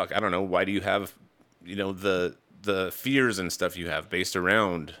 I don't know. Why do you have, the fears and stuff you have based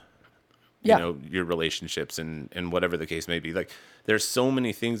around, your relationships and whatever the case may be. Like, there's so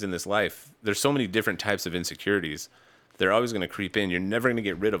many things in this life. There's so many different types of insecurities. They're always going to creep in. You're never going to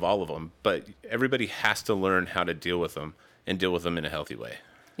get rid of all of them, but everybody has to learn how to deal with them and deal with them in a healthy way.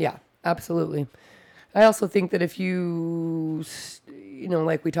 Yeah, absolutely. I also think that if you,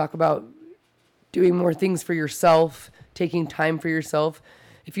 like we talk about doing more things for yourself, taking time for yourself,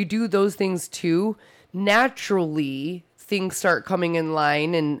 if you do those things too, naturally things start coming in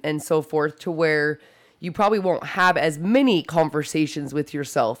line and so forth, to where you probably won't have as many conversations with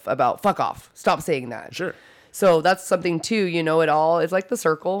yourself about fuck off, stop saying that. Sure. So that's something too, it's like the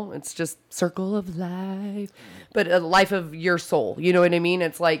circle. It's just circle of life, but a life of your soul. You know what I mean?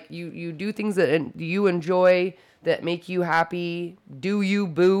 It's like you do things that you enjoy, that make you happy. Do you,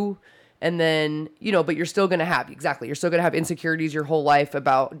 boo? And then, but you're still going to have insecurities your whole life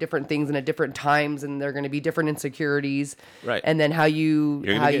about different things and at different times. And they're going to be different insecurities. Right. And then how you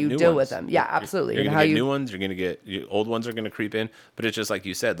deal with them. Yeah, absolutely. You're and going to get new ones. You're going to get old ones are going to creep in, but it's just like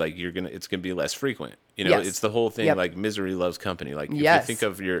you said, like it's going to be less frequent. Yes. It's the whole thing. Yep. Like misery loves company. Like if Yes. you think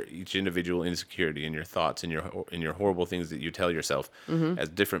of each individual insecurity and your thoughts and your horrible things that you tell yourself as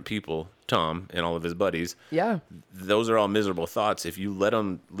different people, Tom and all of his buddies. Yeah. Those are all miserable thoughts. If you let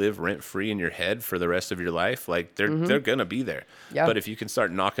them live rent free in your head for the rest of your life, like they're going to be there. Yeah. But if you can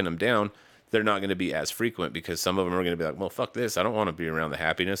start knocking them down, they're not going to be as frequent, because some of them are going to be like, well, fuck this. I don't want to be around the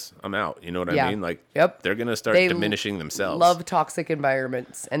happiness. I'm out. You know what I mean? Like, they're going to start diminishing themselves. Love toxic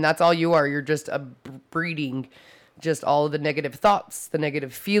environments. And that's all you are. You're just breeding just all of the negative thoughts, the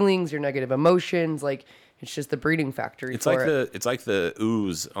negative feelings, your negative emotions. Like, it's just the breeding factory. It's like the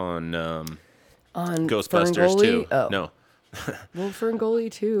ooze on Ghostbusters Ferngully? too. Oh. No. Well, Ferngully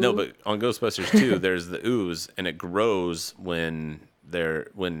too. No, but on Ghostbusters 2, there's the ooze, and it grows when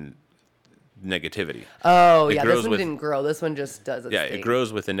negativity. Oh, It yeah. grows This one with- didn't grow. This one just does its Yeah, thing. it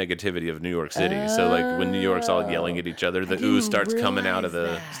grows with the negativity of New York City. So like when New York's all yelling at each other, the ooze starts coming out of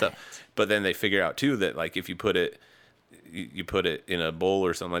the stuff. But then they figure out too that like if you put it in a bowl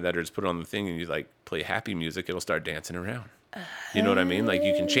or something like that, or just put it on the thing and you like play happy music, it'll start dancing around. You know what I mean? Like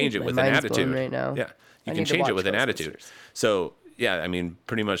you can change it My with an mind's attitude. blown right now. Yeah, you I can need to change it watch with an attitude. Ghostbusters. So yeah, I mean,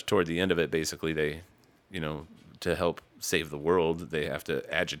 pretty much toward the end of it, basically they, to help save the world, they have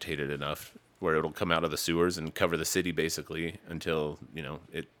to agitate it enough where it'll come out of the sewers and cover the city basically until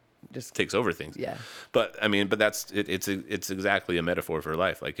it just takes over things. Yeah. But I mean, that's it. It's exactly a metaphor for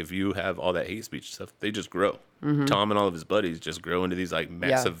life. Like if you have all that hate speech stuff, they just grow. Mm-hmm. Tom and all of his buddies just grow into these like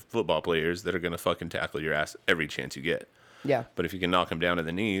massive football players that are gonna fucking tackle your ass every chance you get. Yeah. But if you can knock them down to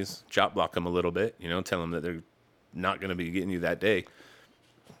the knees, chop block them a little bit, tell them that they're not gonna be getting you that day.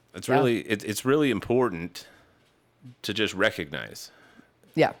 It's really it's really important to just recognize.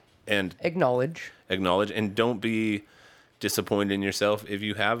 Yeah. And Acknowledge. and don't be disappointed in yourself if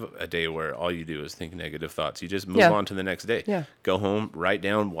you have a day where all you do is think negative thoughts. You just move on to the next day. Yeah. Go home, write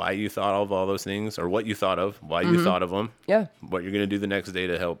down why you thought of all those things, or what you thought of, why you thought of them. Yeah. What you're going to do the next day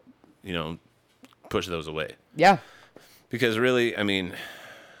to help, push those away. Yeah. Because really, I mean,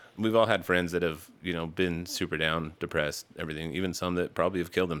 we've all had friends that have, been super down, depressed, everything, even some that probably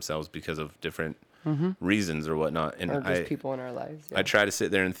have killed themselves because of different reasons or whatnot. And Or just people in our lives. Yeah. I try to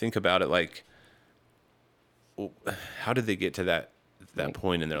sit there and think about it like, how did they get to that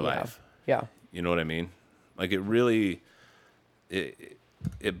point in their life? Yeah. You know what I mean? Like it really, it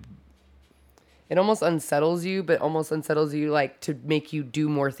almost unsettles you, but almost unsettles you like to make you do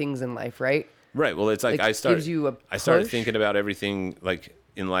more things in life, right? right. Well, it's like Like, gives you a I started push. thinking about everything like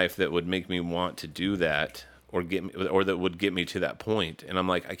in life that would make me want to do that or that would get me to that point. And I'm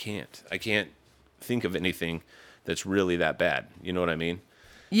like, I can't think of anything that's really that bad. You know what I mean?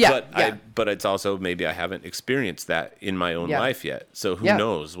 Yeah. But it's also maybe I haven't experienced that in my own Yeah. life yet. So who Yeah.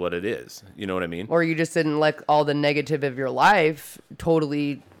 knows what it is? You know what I mean? Or you just didn't let all the negative of your life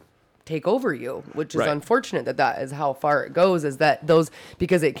totally take over you, which is Right. unfortunate that is how far it goes, is that those,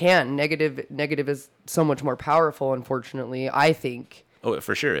 because it can, negative is so much more powerful, unfortunately, I think, Oh, it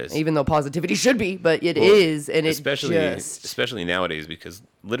for sure is. even though positivity should be, but it is, and especially nowadays, because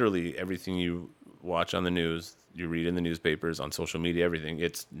literally everything you watch on the news, you read in the newspapers, on social media, everything,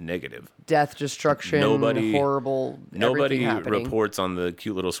 it's negative. death, destruction, horrible, Nobody everything happening. reports on the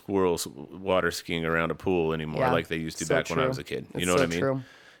cute little squirrels water skiing around a pool anymore Yeah, like they used to so back when I true. was a kid. You It's know what so I mean? true.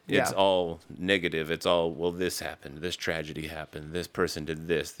 It's Yeah. all negative. It's all, well, this happened, this tragedy happened, this person did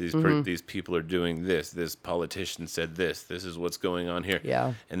this, these these people are doing this politician said this is what's going on here.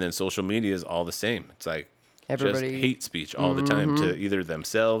 Yeah. And then social media is all the same. It's like Everybody- just hate speech all the time to either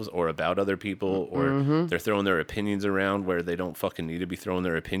themselves or about other people, or they're throwing their opinions around where they don't fucking need to be throwing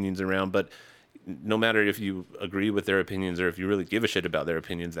their opinions around. But no matter if you agree with their opinions or if you really give a shit about their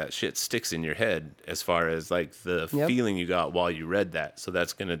opinions, that shit sticks in your head as far as like the Yep. feeling you got while you read that. So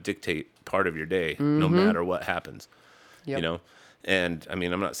that's going to dictate part of your day, no matter what happens. Yep. You know? And I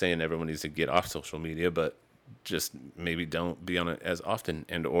mean, I'm not saying everyone needs to get off social media, but just maybe don't be on it as often,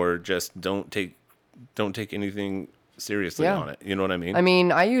 and or just don't take anything seriously Yeah. on it. You know what I mean? I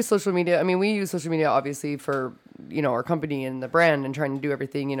mean, I use social media. I mean, we use social media obviously for, our company and the brand and trying to do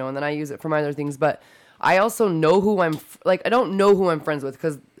everything, and then I use it for my other things. But I also know who I don't know who I'm friends with,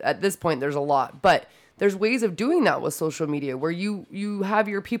 because at this point there's a lot. But there's ways of doing that with social media where you have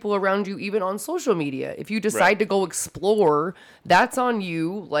your people around you even on social media. If you decide Right. to go explore, that's on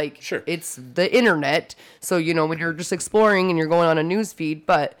you. Like, Sure. it's the internet. So, when you're just exploring and you're going on a news feed,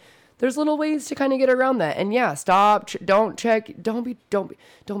 but there's little ways to kind of get around that. And yeah, stop, don't be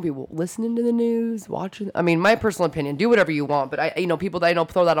listening to the news, watching. I mean, my personal opinion, do whatever you want. But people that I know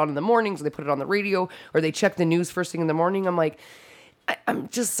throw that on in the mornings, or they put it on the radio, or they check the news first thing in the morning. I'm like, I'm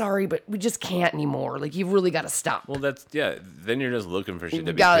just sorry, but we just can't anymore. Like, you've really got to stop. Well, then you're just looking for shit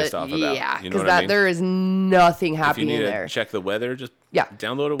to be Got pissed it. off about. Yeah, You because know what I mean? there is nothing If you happening need to there. check the weather, just Yeah.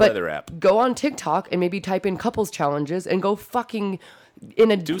 download a But weather app. Go on TikTok and maybe type in couples challenges and go fucking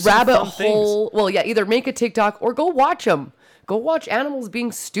in a Do some rabbit fun things. hole. Well, yeah, either make a TikTok or go watch them. Go watch animals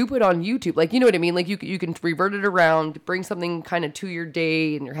being stupid on YouTube. Like, you know what I mean? Like, you can revert it around, bring something kind of to your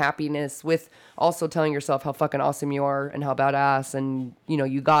day and your happiness, with also telling yourself how fucking awesome you are and how badass and,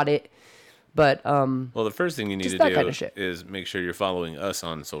 you got it. But, Well, the first thing you need just to that do kinda shit. is make sure you're following us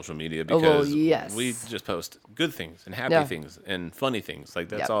on social media, Oh, because well, yes. we just post good things and happy Yeah. things and funny things. Like,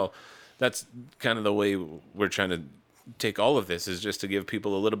 that's Yep. all. That's kind of the way we're trying to take all of this, is just to give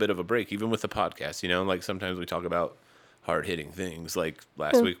people a little bit of a break, even with the podcast. Like, sometimes we talk about hard-hitting things. Like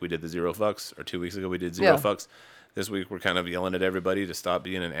last week we did the 0 fucks, or 2 weeks ago we did 0 Yeah. fucks. This week we're kind of yelling at everybody to stop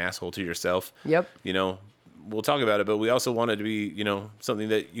being an asshole to yourself. Yep. We'll talk about it, but we also want it to be, something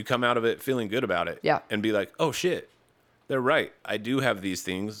that you come out of it feeling good about it. Yeah. And be like, oh shit, they're right. I do have these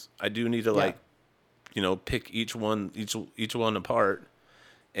things. I do need to pick each one apart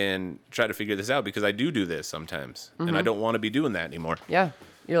and try to figure this out, because I do this sometimes, and I don't want to be doing that anymore. yeah,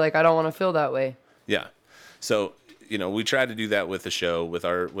 you're like, I don't want to feel that way. Yeah. So, we try to do that with the show, with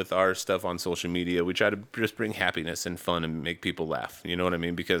our stuff on social media. We try to just bring happiness and fun and make people laugh. You know what I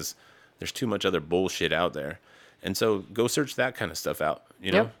mean? Because there's too much other bullshit out there. And so go search that kind of stuff out,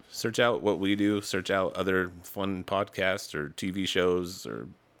 Yeah. Search out what we do, search out other fun podcasts or TV shows or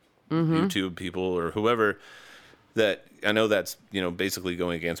YouTube people or whoever that, I know that's, basically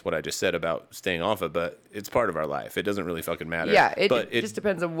going against what I just said about staying off it, but it's part of our life. It doesn't really fucking matter. Yeah, but it just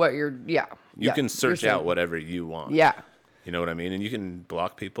depends on what you're. Yeah, you can search out whatever you want. Yeah, You know what I mean? And you can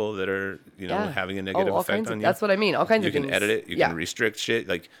block people that are, yeah. having a negative all effect kinds on of, you. That's what I mean. All kinds You of can things. edit it. You yeah. can restrict shit.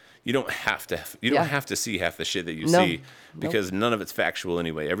 Like, you don't have to. You Yeah. don't have to see half the shit that you No. see, because none of it's factual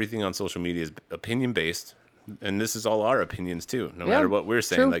anyway. Everything on social media is opinion based, and this is all our opinions too. No Yeah, matter what we're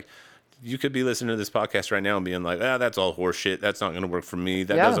saying, true. like, you could be listening to this podcast right now and being like, that's all horse shit. That's not going to work for me.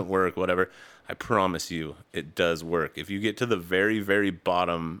 That Yeah. doesn't work. Whatever. I promise you, it does work. If you get to the very, very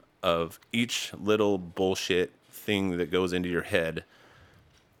bottom of each little bullshit thing that goes into your head,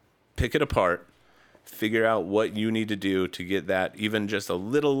 pick it apart, figure out what you need to do to get that even just a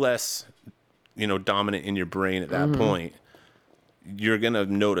little less, dominant in your brain at that point, you're going to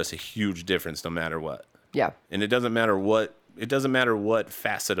notice a huge difference no matter what. Yeah. And it doesn't matter what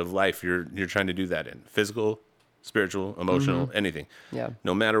facet of life you're trying to do that in. Physical, spiritual, emotional, anything. Yeah.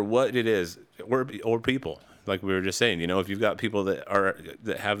 No matter what it is, or people. Like we were just saying, if you've got people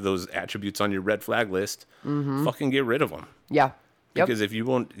that have those attributes on your red flag list, fucking get rid of them. Yeah. Yep. Because if you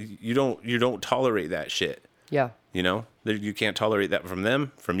don't tolerate that shit. Yeah. You can't tolerate that from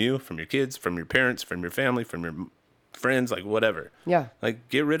them, from you, from your kids, from your parents, from your family, from your friends, like whatever. Yeah. Like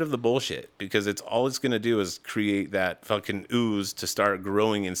get rid of the bullshit, because all it's going to do is create that fucking ooze to start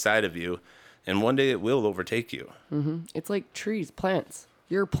growing inside of you. And one day it will overtake you. It's like trees, plants.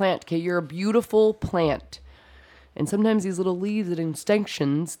 You're a plant, okay? You're a beautiful plant. And sometimes these little leaves and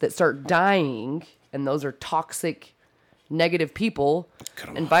extinctions that start dying, and those are toxic, negative people,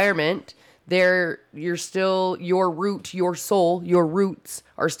 environment, you're still, your root, your soul, your roots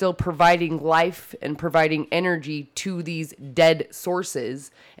are still providing life and providing energy to these dead sources,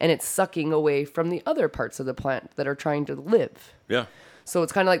 and it's sucking away from the other parts of the plant that are trying to live. Yeah. So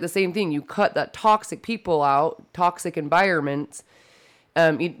it's kind of like the same thing. You cut that toxic people out, toxic environments.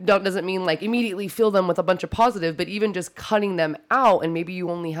 Doesn't mean like immediately fill them with a bunch of positive, but even just cutting them out, and maybe you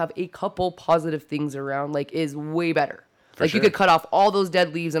only have a couple positive things around, like, is way better. For like sure. You could cut off all those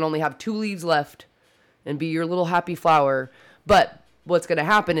dead leaves and only have 2 leaves left and be your little happy flower. But what's going to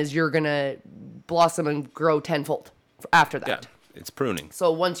happen is you're going to blossom and grow tenfold after that. Yeah. It's pruning.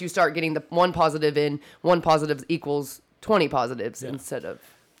 So once you start getting the one positive in, one positive equals 20 positives instead of,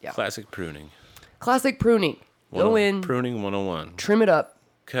 Classic pruning. Classic pruning. Go in, Pruning 101. trim it up,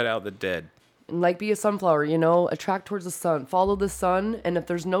 Cut out the dead. and like be a sunflower, attract towards the sun, follow the sun. And if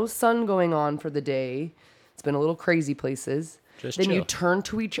there's no sun going on for the day, it's been a little crazy places, Just then you chill. turn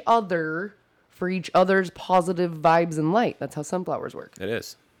to each other for each other's positive vibes and light. That's how sunflowers work. It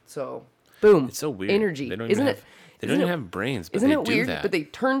is. So, boom. It's so weird. Energy. They don't Isn't even it? They don't even have brains, but Isn't they it do weird? that. But they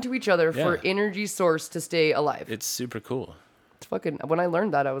turn to each other for Yeah. energy source to stay alive. It's super cool. It's fucking. When I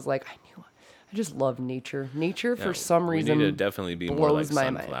learned that, I was like, I just love nature. Nature, Yeah, for some reason, we need to definitely be more like blows my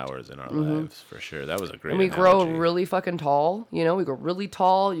mind. sunflowers in our lives, for sure. That was a great And we grow analogy. really fucking tall. We grow really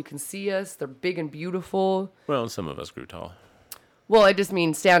tall. You can see us. They're big and beautiful. Well, some of us grew tall. Well, I just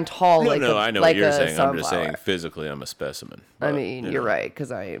mean stand tall No, like no, a, I know like what you're a saying. I'm just sunflower. saying physically I'm a specimen. I but, mean, you you're know, right,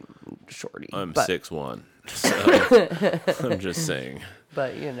 because I am shorty. I'm but, 6'1". So I'm just saying.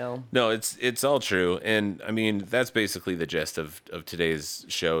 But, No, it's all true. And I mean, that's basically the gist of today's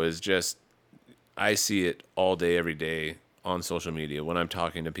show is just I see it all day, every day on social media when I'm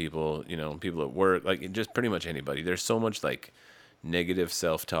talking to people, people at work, like just pretty much anybody. There's so much like negative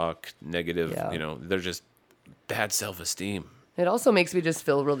self-talk, negative, Yeah. there's just bad self-esteem. it also makes me just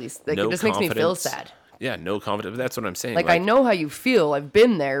feel really, like, No it just makes me feel confidence. sad. Yeah, no confidence. That's what I'm saying. Like, I know how you feel. I've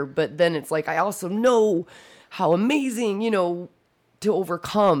been there, but then it's like, I also know how amazing, to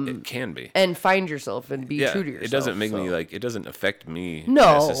overcome it can be. and find yourself and be true to yourself. It doesn't make me so. like, it doesn't affect me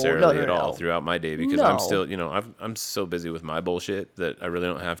No, necessarily no, at all no. throughout my day because No. I'm still, I'm so busy with my bullshit that I really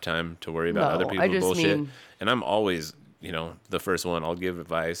don't have time to worry about other No, I people's just bullshit. mean- And I'm always, the first one. I'll give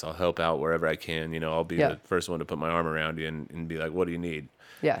advice. I'll help out wherever I can. I'll be Yeah. the first one to put my arm around you and be like, what do you need?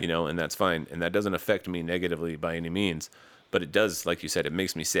 Yeah. And that's fine. And that doesn't affect me negatively by any means. But it does, like you said, it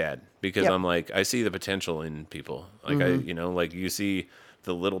makes me sad because Yep. I'm like, I see the potential in people. Like like you see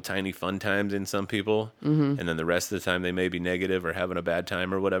the little tiny fun times in some people, and then the rest of the time they may be negative or having a bad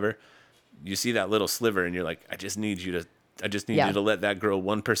time or whatever. You see that little sliver, and you're like, I just need you Yeah. to let that grow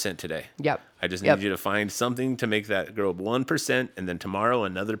 1% today. Yep. I just Yep. need you to find something to make that grow 1%, and then tomorrow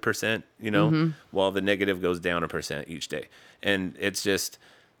another percent. While the negative goes down 1% each day, and it's just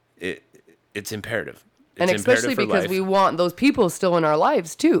it's imperative. And It's especially imperative for because life. we want those people still in our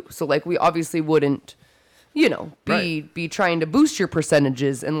lives too. So like we obviously wouldn't, be trying to boost your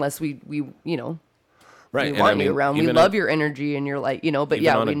percentages unless we right. we And want I mean, you around. We even love your energy and you're like, but even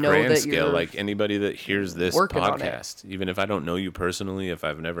yeah, on we a know grand that scale, you're like anybody that hears this working on it. podcast, even if I don't know you personally, if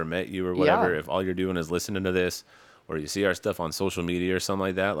I've never met you or whatever, Yeah. if all you're doing is listening to this, or you see our stuff on social media or something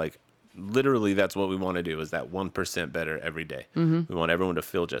like that, like literally that's what we want to do is that 1% better every day. Mm-hmm. We want everyone to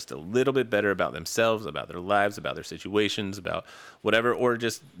feel just a little bit better about themselves, about their lives, about their situations, about whatever, or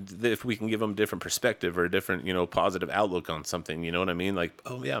just if we can give them a different perspective or a different, positive outlook on something, you know what I mean? Like,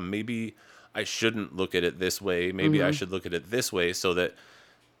 oh yeah, maybe I shouldn't look at it this way. Maybe Mm-hmm. I should look at it this way so that,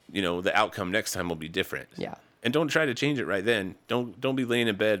 the outcome next time will be different. Yeah. And don't try to change it right then. Don't be laying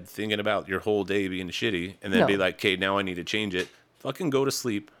in bed thinking about your whole day being shitty and then No. be like, okay, now I need to change it. Fucking go to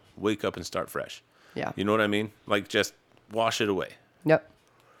sleep, wake up and start fresh. Yeah. You know what I mean? Like just wash it away. Yep.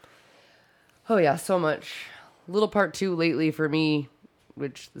 Oh yeah, so much. Little part 2 lately for me,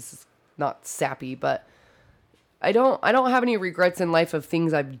 which this is not sappy, but I don't have any regrets in life of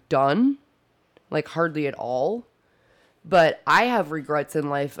things I've done, like hardly at all. But I have regrets in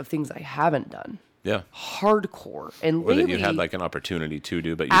life of things I haven't done. Yeah. Hardcore. And Or lately, that you had like an opportunity to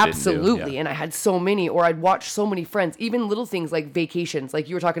do, but you absolutely. didn't do. Yeah. And I had so many, or I'd watch so many friends, even little things like vacations, like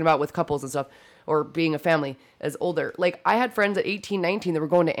you were talking about with couples and stuff, or being a family as older. Like I had friends at 18, 19 that were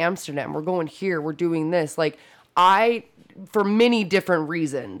going to Amsterdam. We're going here. We're doing this. Like I for many different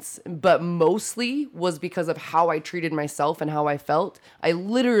reasons, but mostly was because of how I treated myself and how I felt. I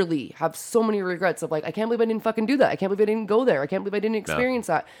literally have so many regrets of like, I can't believe I didn't fucking do that. I can't believe I didn't go there. I can't believe I didn't experience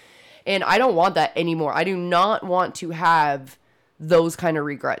that. And I don't want that anymore. I do not want to have those kind of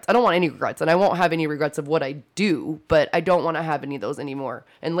regrets. I don't want any regrets, and I won't have any regrets of what I do, but I don't want to have any of those anymore.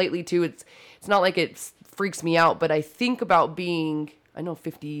 And lately too, it's not like it freaks me out, but I think about being, I know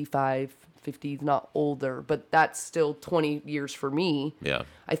 55, 50 is not older, but that's still 20 years for me. Yeah.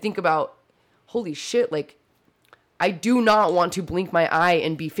 I think about, holy shit, like, I do not want to blink my eye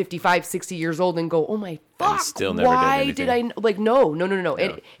and be 55, 60 years old and go, oh my fuck, still never why did did I, like, no.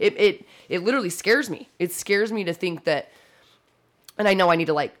 Yeah. It literally scares me. It scares me to think that, and I know I need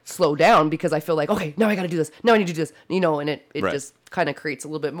to like slow down because I feel like, okay, now I got to do this. Now I need to do this, and it Right. just kind of creates a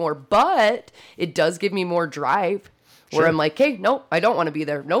little bit more, but it does give me more drive where Sure. I'm like, hey, nope, I don't want to be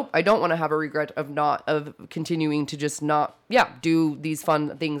there. Nope, I don't want to have a regret of continuing to just not, do these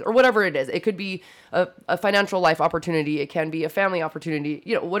fun things or whatever it is. It could be a financial life opportunity. It can be a family opportunity,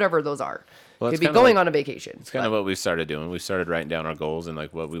 whatever those are. Well, it it's could be kinda going like- on a vacation. It's kind of what we started doing. We started writing down our goals and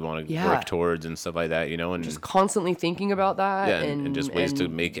like what we want to work towards and stuff like that, and Just constantly thinking about that and just ways to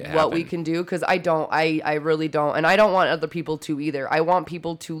make it what we happen. can do, because I really don't, and I don't want other people to either. I want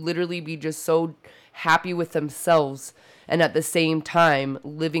people to literally be just so happy with themselves and at the same time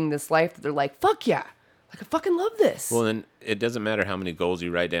living this life that they're like, fuck yeah, like I fucking love this. Well, then it doesn't matter how many goals you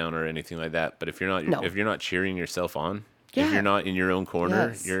write down or anything like that. But if you're not No. if you're not cheering yourself on, Yeah. if you're not in your own corner,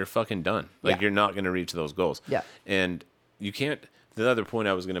 Yes. you're fucking done. Like Yeah. you're not going to reach those goals. Yeah. And you can't. The other point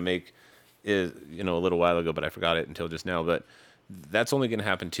I was going to make is, a little while ago, but I forgot it until just now. But that's only going to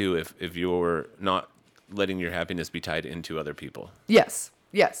happen too if you're not letting your happiness be tied into other people. yes.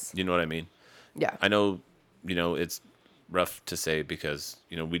 You know what I mean? Yeah. I know, it's rough to say because,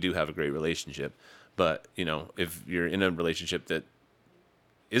 we do have a great relationship, but, if you're in a relationship that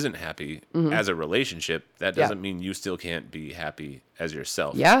isn't happy as a relationship, that Yeah. doesn't mean you still can't be happy as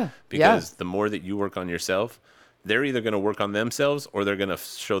yourself. Yeah. Because the more that you work on yourself, they're either going to work on themselves or they're going to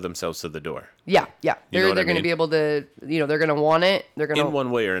show themselves to the door Yeah. You know They're what I either going to mean? be able to, they're going to want it. They're going in to,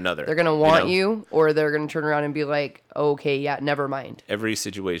 one way or another. they're going to want you, or they're going to turn around and be like, okay, yeah, never mind. Every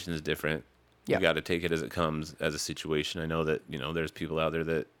situation is different. Yeah. You got to take it as it comes as a situation. I know that, there's people out there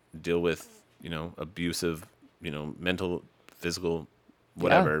that deal with, abusive, mental, physical,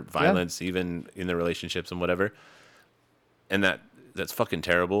 whatever, Yeah. violence, even in their relationships and whatever. And that's fucking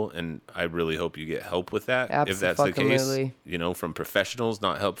terrible. And I really hope you get help with that. If that's the case, Abso-fucking-lutely. from professionals,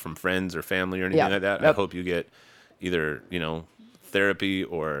 not help from friends or family or anything Yeah. like that. I Yep. hope you get either, therapy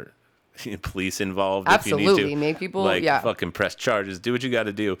or police involved. If you Absolutely. need to. Make people, like yeah. fucking press charges, do what you got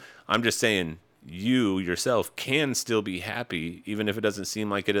to do. I'm just saying you yourself can still be happy even if it doesn't seem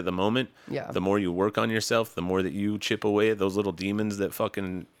like it at the moment. Yeah. The more you work on yourself, the more that you chip away at those little demons that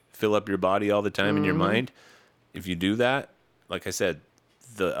fucking fill up your body all the time in your mind. If you do that, like I said,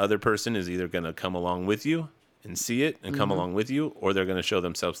 the other person is either going to come along with you and see it and come along with you, or they're going to show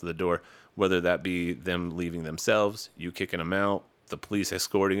themselves to the door, whether that be them leaving themselves, you kicking them out, the police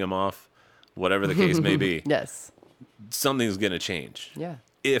escorting them off, whatever the case may be. Yes. Something's going to change. Yeah.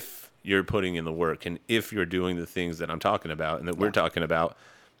 If you're putting in the work and if you're doing the things that I'm talking about and that we're talking about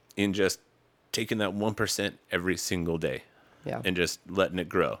in just taking that 1% every single day Yeah. and just letting it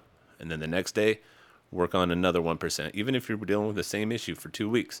grow. And then the next day, work on another 1%. Even if you're dealing with the same issue for 2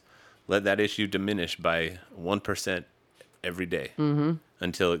 weeks, let that issue diminish by 1% every day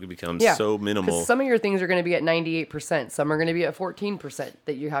until it becomes so minimal. Because some of your things are going to be at 98%. Some are going to be at 14%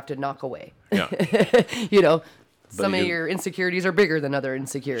 that you have to knock away. Yeah. Some of you- your insecurities are bigger than other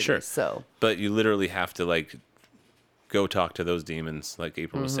insecurities. Sure. So, But you literally have to go talk to those demons, like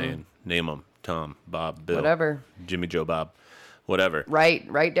April was saying. Name them: Tom, Bob, Bill, whatever. Jimmy, Joe, Bob, whatever.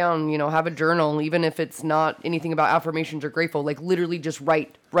 Write down, have a journal, even if it's not anything about affirmations or grateful. Like literally just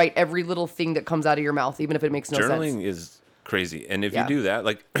write every little thing that comes out of your mouth, even if it makes no Journaling sense. is crazy, and if Yeah. you do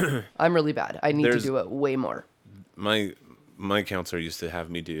that, I'm really bad. I need to There's- do it way more. my counselor used to have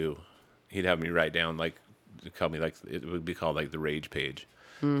me he'd have me write down it would be called the rage page.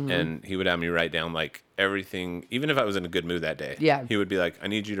 And he would have me write down everything, even if I was in a good mood that day. Yeah. He would be like, I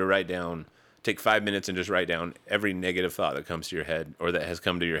need you to take 5 minutes and just write down every negative thought that comes to your head or that has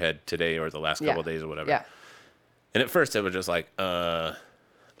come to your head today or the last couple of days or whatever. Yeah. And at first I was just I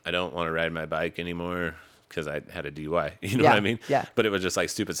don't want to ride my bike anymore because I had a DUI. You know Yeah, what I mean? yeah. But it was just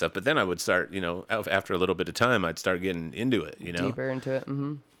stupid stuff. But then I would start, after a little bit of time, I'd start getting into it, Deeper into it.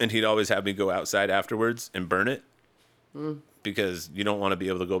 Mm-hmm. And he'd always have me go outside afterwards and burn it because you don't want to be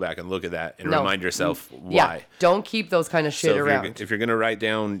able to go back and look at that and No. remind yourself Yeah. why. Don't keep those kind of shit So around. if you're going to write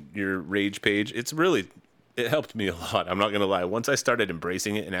down your rage page, it's really it helped me a lot. I'm not going to lie. Once I started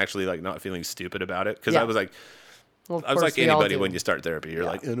embracing it and actually like not feeling stupid about it, because Yeah. I was like, Well, of I was course like we all anybody do. when you start therapy. You're Yeah.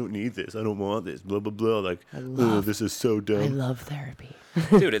 like, I don't need this. I don't want this. Blah, blah, blah. Like, this is so I dumb. love therapy.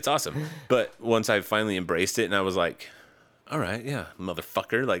 Dude, it's awesome. But once I finally embraced it and I was like, all right, yeah,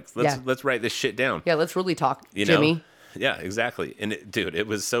 motherfucker. Like, let's write this shit down. Yeah, let's really talk, You know? Jimmy. Yeah, exactly. And dude, it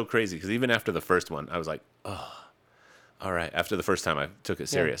was so crazy because even after the first one, I was like, oh, all right. After the first time I took it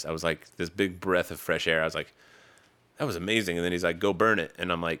serious, I was like, this big breath of fresh air. I was like, that was amazing. And then he's like, go burn it.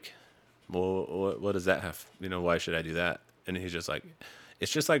 And I'm like, well, what does that have? You know, why should I do that? And he's just like,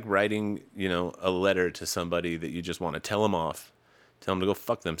 it's just like writing, you know, a letter to somebody that you just want to tell them off, tell them to go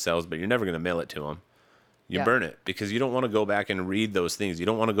fuck themselves, but you're never going to mail it to them. You Yeah. burn it because you don't want to go back and read those things. You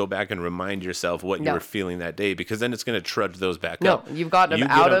don't want to go back and remind yourself what you No. were feeling that day because then it's going to trudge those back No, up. you've got them You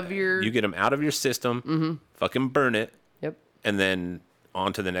get out 'em- of your. You get them out of your system, fucking burn it, Yep. and then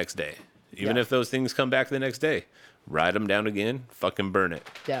on to the next day. Even Yeah. if those things come back the next day, write them down again, fucking burn it.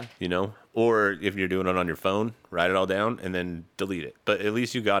 Yeah. You know? Or if you're doing it on your phone, write it all down and then delete it. But at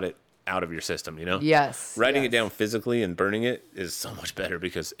least you got it out of your system, you know? Yes. Writing yes. it down physically and burning it is so much better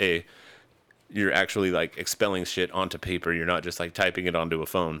because you're actually like expelling shit onto paper. You're not just like typing it onto a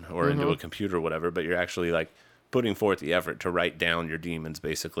phone or into a computer or whatever, but you're actually like putting forth the effort to write down your demons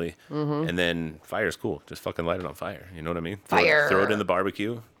basically. And then fire's cool. Just fucking light it on fire. You know what I mean? Fire. Throw it in the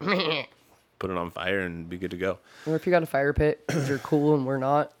barbecue, put it on fire and be good to go. Or if you got a fire pit, because you're cool and we're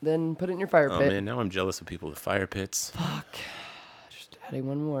not, then put it in your fire Oh pit. man, now I'm jealous of people with fire pits. Fuck. Just adding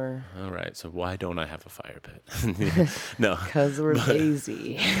one more. All right, so why don't I have a fire pit? No, Because we're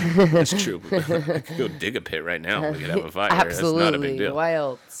lazy. that's true. I could go dig a pit right now. We could have a fire. Absolutely. That's not a big deal. Why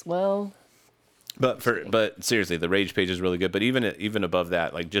else? Well, But seriously, the rage page is really good. But even above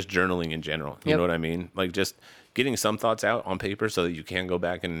that, like just journaling in general, you Yep. know what I mean? Like just getting some thoughts out on paper so that you can go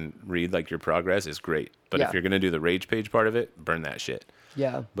back and read like your progress is great. But Yeah. if you're gonna do the rage page part of it, burn that shit.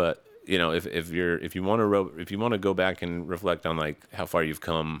 yeah. But you know, if you want to go back and reflect on like how far you've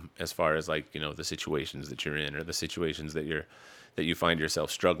come as far as like, you know, the situations that you're in or the situations that you find yourself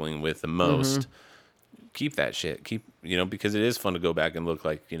struggling with the most, keep that shit. You know, because it is fun to go back and look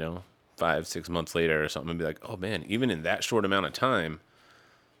like, you know, 5-6 months later or something and be like, oh man, even in that short amount of time,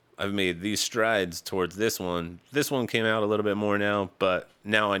 I've made these strides towards this one. This one came out a little bit more now, but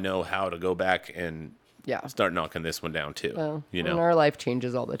now I know how to go back and Yeah. start knocking this one down too. Well, you and know, our life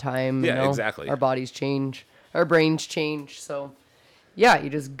changes all the time. Yeah, you know? exactly. Our bodies change. Our brains change. So, yeah, you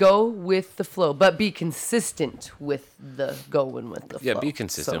just go with the flow, but be consistent with the going with the flow. yeah, be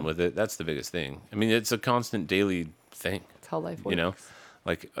consistent So, with it. That's the biggest thing. I mean, it's a constant daily thing. That's how life works. You know,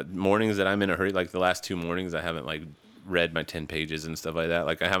 like mornings that I'm in a hurry, like the last 2 mornings, I haven't like read my 10 pages and stuff like that.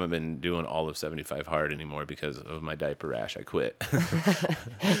 Like I haven't been doing all of 75 hard anymore because of my diaper rash. I quit.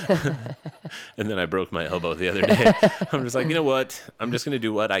 And then I broke my elbow the other day. I'm just like, you know what? I'm just going to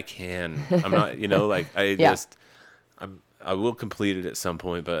do what I can. I'm not, you know, like Yeah. I will complete it at some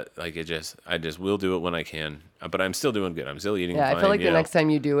point, but like I just will do it when I can. But I'm still doing good. I'm still eating Yeah, fine. I feel like you the know? next time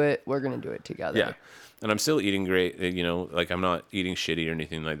you do it, we're going to do it together. Yeah, and I'm still eating great. You know, like I'm not eating shitty or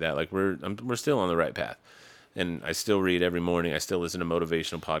anything like that. Like we're still on the right path. And I still read every morning. I still listen to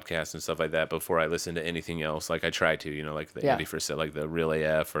motivational podcasts and stuff like that before I listen to anything else. Like I try to, you know, like the Yeah. Andy Frisell, like the Real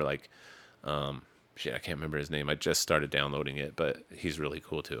AF, or like, shit, I can't remember his name. I just started downloading it, but he's really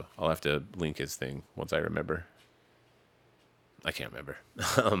cool too. I'll have to link his thing once I remember. I can't remember.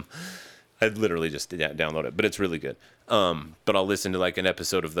 I literally just download it, but it's really good. But I'll listen to like an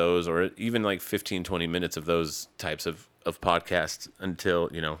episode of those or even like 15, 20 minutes of those types of podcasts until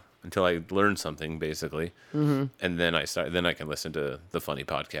I learn something basically. Mm-hmm. And then I can listen to the funny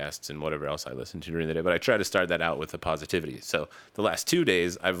podcasts and whatever else I listen to during the day. But I try to start that out with the positivity. So the last 2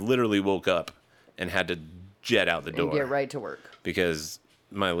 days I've literally woke up and had to jet out the door. And get right to work. Because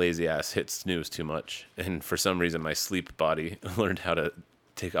my lazy ass hit snooze too much. And for some reason, my sleep body learned how to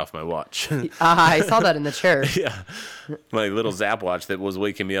take off my watch. I saw that in the chair. Yeah. My little Zap watch that was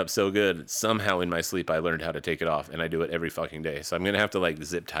waking me up so good. Somehow in my sleep, I learned how to take it off. And I do it every fucking day. So I'm going to have to like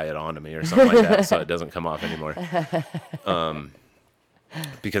zip tie it onto me or something like that so it doesn't come off anymore.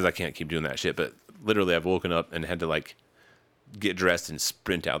 Because I can't keep doing that shit. But literally, I've woken up and had to like get dressed and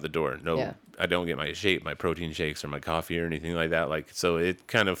sprint out the door. No, Yeah. I don't get my protein shakes or my coffee or anything like that. Like, so it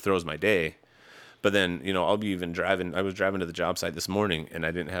kind of throws my day. But then, you know, I'll be even driving. I was driving to the job site this morning and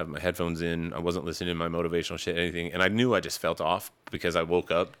I didn't have my headphones in. I wasn't listening to my motivational shit, anything. And I knew I just felt off because I woke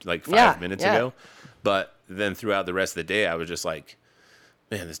up like 5 minutes ago. But then throughout the rest of the day, I was just like,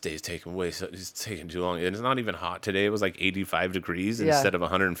 man, this day's it's taking too long. And it's not even hot today. It was like 85 degrees instead of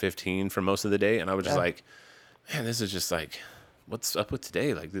 115 for most of the day. And I was just like, man, this is just like what's up with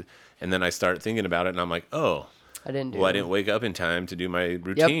today? Like, and then I start thinking about it, and I'm like, oh, I didn't do well, I it. didn't wake up in time to do my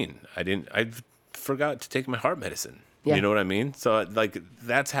routine. I forgot to take my heart medicine. Yeah. You know what I mean? So like,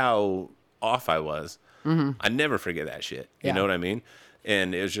 that's how off I was. I never forget that shit. You Yeah. know what I mean?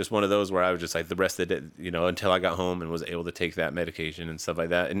 And it was just one of those where I was just like, the rest of the day, you know, until I got home and was able to take that medication and stuff like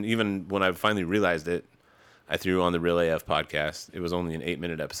that. And even when I finally realized it, I threw on the Real AF podcast. It was only an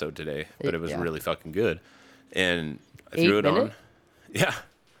 8-minute episode today, but it was Yeah. really fucking good. And I threw it 8 minute? on. Yeah.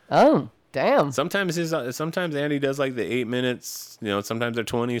 Oh, damn. Sometimes Andy does like the 8 minutes. You know, sometimes they're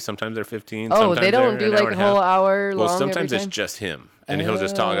 20, sometimes they're 15. Oh, sometimes they don't they're do an hour like a and a half. whole hour long Well, sometimes every it's time? just him, and he'll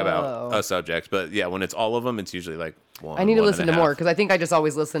just talk Oh. about a subject. But yeah, when it's all of them, it's usually like one. I need to one listen and a to more half. because I think I just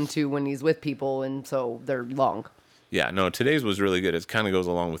always listen to when he's with people, and so they're long. Yeah, no, today's was really good. It kind of goes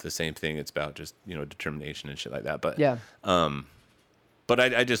along with the same thing. It's about just, you know, determination and shit like that. But Yeah. But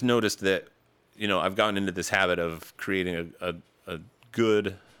I just noticed that, you know, I've gotten into this habit of creating a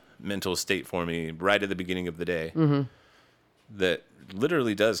good mental state for me right at the beginning of the day that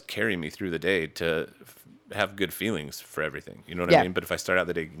literally does carry me through the day to have good feelings for everything. You know what Yeah. I mean? But if I start out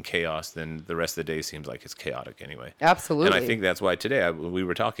the day in chaos, then the rest of the day seems like it's chaotic anyway. Absolutely. And I think that's why today we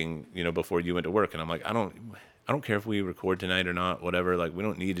were talking, you know, before you went to work, and I'm like, I don't care if we record tonight or not, whatever. Like, we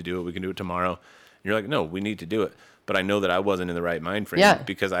don't need to do it. We can do it tomorrow. And you're like, no, we need to do it. But I know that I wasn't in the right mind frame Yeah.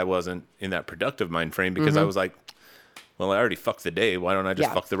 because I wasn't in that productive mind frame because I was like, well, I already fucked the day. Why don't I just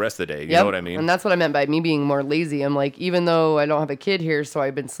Yeah. fuck the rest of the day? You Yep. know what I mean? And that's what I meant by me being more lazy. I'm like, even though I don't have a kid here, so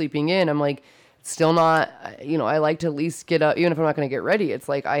I've been sleeping in, I'm like, still not, you know, I like to at least get up, even if I'm not going to get ready. It's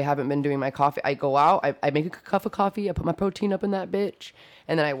like, I haven't been doing my coffee. I go out, I make a cup of coffee, I put my protein up in that bitch,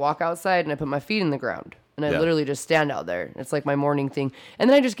 and then I walk outside and I put my feet in the ground. And I Yeah. literally just stand out there. It's like my morning thing. And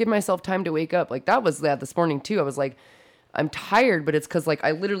then I just give myself time to wake up. Like that was that this morning too. I was like, I'm tired, but it's because like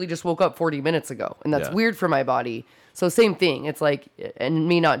I literally just woke up 40 minutes ago. And that's Yeah. weird for my body. So same thing. It's like, and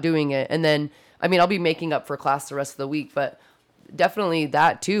me not doing it. And then, I mean, I'll be making up for class the rest of the week, but definitely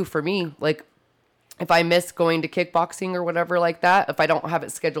that too for me. Like if I miss going to kickboxing or whatever like that, if I don't have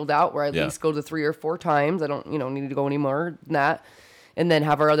it scheduled out where I at Yeah. least go to 3 or 4 times, I don't, you know, need to go any more than that. And then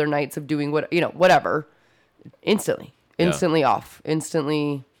have our other nights of doing what, you know, whatever. Instantly off.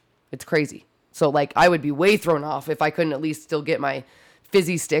 Instantly, it's crazy. So like I would be way thrown off if I couldn't at least still get my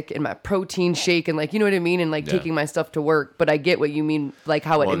fizzy stick and my protein shake and like, you know what I mean? And like Yeah. taking my stuff to work. But I get what you mean, like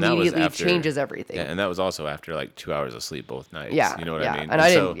how it Well, and that was immediately after- changes everything. Yeah, and that was also after like 2 hours of sleep both nights. Yeah, You know what yeah. I mean? And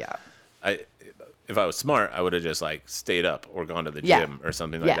I so didn't, if I was smart, I would have just like stayed up or gone to the Yeah. gym or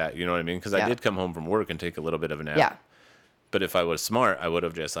something like Yeah. that. You know what I mean? Because Yeah. I did come home from work and take a little bit of a nap. Yeah. But if I was smart, I would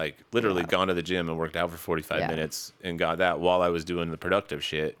have just like literally gone to the gym and worked out for 45 Yeah. minutes and got that while I was doing the productive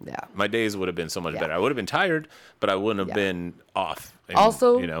shit. Yeah. My days would have been so much Yeah. better. I would have been tired, but I wouldn't have Yeah. been off. And,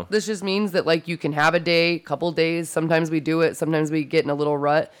 Also, you know, this just means that like you can have a day, couple days. Sometimes we do it. Sometimes we get in a little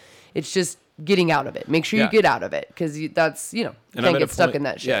rut. It's just getting out of it. Make sure Yeah. you get out of it because that's, you know, you and can't I'm at get a stuck point- in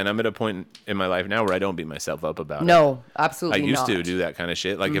that shit. Yeah, and I'm at a point in my life now where I don't beat myself up about it. No, I absolutely used not. Mm-hmm. to do that kind of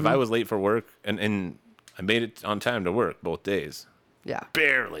shit. Like if I was late for work and I made it on time to work both days. Yeah.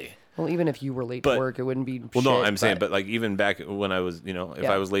 Barely. Well, even if you were late But- to work, it wouldn't be. Well, no, shit, I'm saying, but like even back when I was, you know, if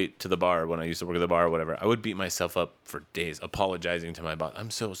Yeah. I was late to the bar when I used to work at the bar or whatever, I would beat myself up for days, apologizing to my boss. I'm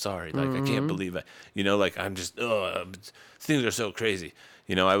so sorry. Like I can't believe it. You know, like I'm just, things are so crazy.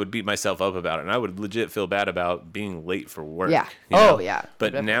 You know, I would beat myself up about it, and I would legit feel bad about being late for work. Yeah. you know? Oh, yeah.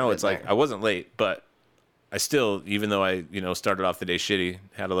 But I've now definitely it's been like there. I wasn't late, but I still, even though I, you know, started off the day shitty,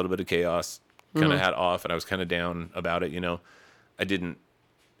 had a little bit of chaos, kind of Mm-hmm. had off, and I was kind of down about it. You know, I didn't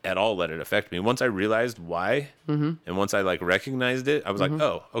at all let it affect me. Once I realized why, and once I like recognized it, I was like,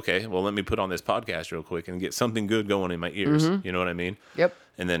 oh, okay, well, let me put on this podcast real quick and get something good going in my ears. You know what I mean? Yep.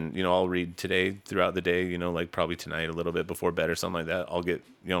 And then, you know, I'll read today throughout the day, you know, like probably tonight a little bit before bed or something like that. I'll get,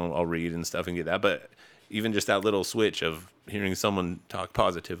 you know, I'll read and stuff and get that. But even just that little switch of hearing someone talk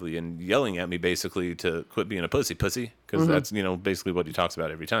positively and yelling at me basically to quit being a pussy, because that's, you know, basically what he talks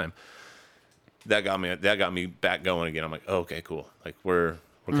about every time. That got me back going again. I'm like, oh, okay, cool. Like we're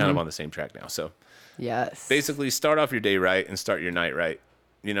kind of on the same track now. So Yes. basically start off your day right and start your night right,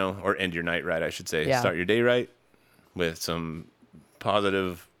 you know, or end your night right, I should say. Yeah. Start your day right with some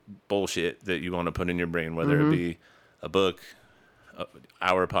positive bullshit that you want to put in your brain, whether it be a book,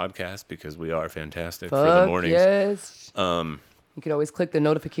 our podcast, because we are fantastic for the Fuck mornings. yes. You could always click the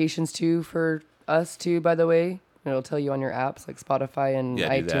notifications too for us too. By the way, it'll tell you on your apps like Spotify and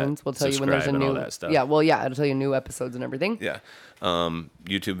Yeah, do that. iTunes. We'll tell you when there's a Subscribe and all new. that stuff. Yeah. Well, yeah. It'll tell you new episodes and everything. Yeah.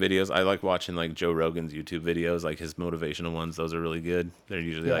 YouTube videos. I like watching like Joe Rogan's YouTube videos, like his motivational ones. Those are really good. They're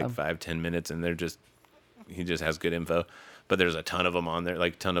usually Yeah. like 5-10 minutes and he just has good info. but there's a ton of them on there,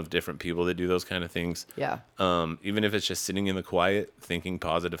 like ton of different people that do those kind of things. Yeah. Even if it's just sitting in the quiet, thinking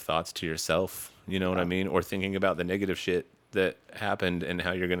positive thoughts to yourself, you know what I mean? Or thinking about the negative shit that happened and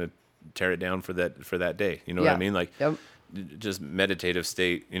how you're going to tear it down for that day. You know what I mean? Like just meditative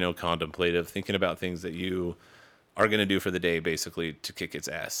state, you know, contemplative, thinking about things that you are going to do for the day, basically to kick its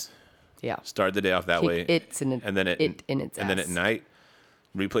ass. Yeah. Start the day off that way. And then at night,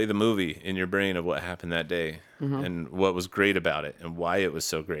 replay the movie in your brain of what happened that day and what was great about it and why it was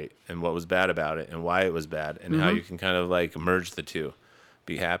so great and what was bad about it and why it was bad and how you can kind of like merge the two.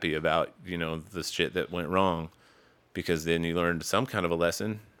 Be happy about, you know, the shit that went wrong because then you learned some kind of a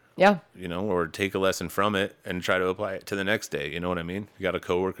lesson. Yeah. You know, or take a lesson from it and try to apply it to the next day. You know what I mean? You got a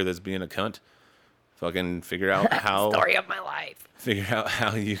coworker that's being a cunt. Fucking figure out how story of my life. Figure out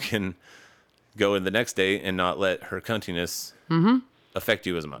how you can go in the next day and not let her cuntiness affect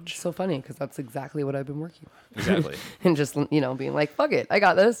you as much. So funny because that's exactly what I've been working on. Exactly. And just, you know, being like, fuck it. I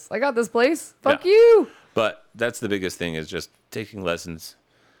got this place. Fuck you. But that's the biggest thing is just taking lessons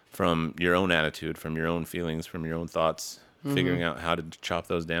from your own attitude, from your own feelings, from your own thoughts, figuring out how to chop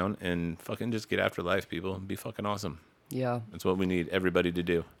those down and fucking just get after life, people. Be fucking awesome. Yeah. That's what we need everybody to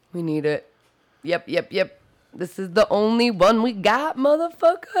do. We need it. Yep. This is the only one we got,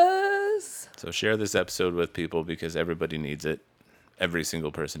 motherfuckers. So share this episode with people because everybody needs it. Every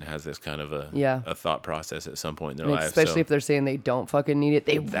single person has this kind of a thought process at some point in their life. Especially if they're saying they don't fucking need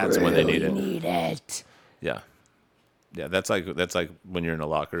it. That's when they need it. Need it. Yeah. Yeah, that's like when you're in a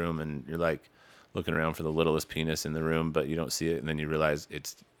locker room and you're like looking around for the littlest penis in the room, but you don't see it, and then you realize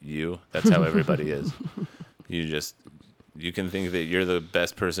it's you. That's how everybody is. You can think that you're the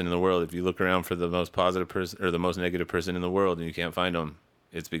best person in the world. If you look around for the most positive person or the most negative person in the world and you can't find them,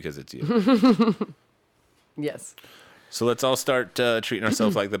 it's because it's you. Yes. So let's all start treating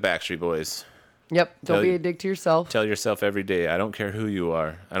ourselves like the Backstreet Boys. Yep. Don't be a dick to yourself. Tell yourself every day, I don't care who you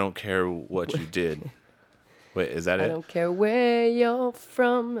are. I don't care what you did. Wait, is that it? I don't care where you're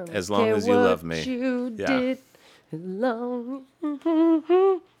from. As long as you love me. You did. As long.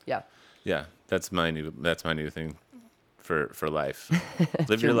 Yeah. Yeah, that's my new thing for life.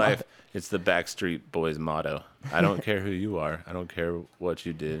 Live your life. It's the Backstreet Boys motto. I don't care who you are. I don't care what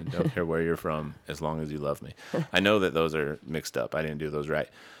you did. Don't care where you're from. As long as you love me. I know that those are mixed up. I didn't do those right.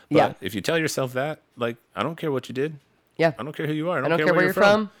 But if you tell yourself that, like, I don't care what you did. Yeah. I don't care who you are. I don't care where you're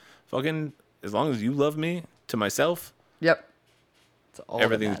from. Fucking, as long as you love me to myself. Yep. It's all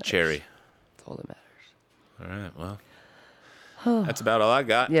everything's cherry. That's all that matters. All right. Well, that's about all I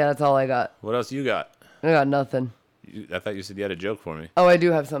got. Yeah, that's all I got. What else you got? I got nothing. I thought you said you had a joke for me. Oh, I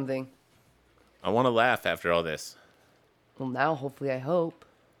do have something. I want to laugh after all this. Well, now, hopefully, I hope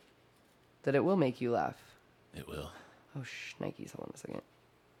that it will make you laugh. It will. Oh, Nikes. Hold on a second.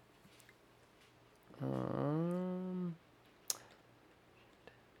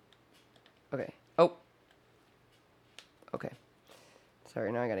 Okay. Oh. Okay.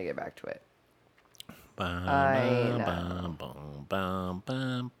 Sorry, now I gotta get back to it.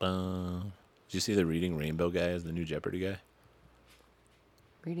 Did you see the Reading Rainbow guy as the new Jeopardy guy?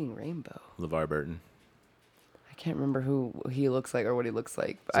 Reading Rainbow. LeVar Burton. I can't remember who he looks like or what he looks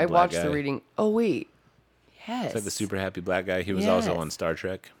like. But I watched guy. the Reading. Oh wait. Yes. It's like the super happy black guy. He was also on Star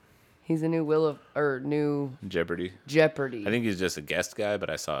Trek. He's a new new Jeopardy. Jeopardy. I think he's just a guest guy, but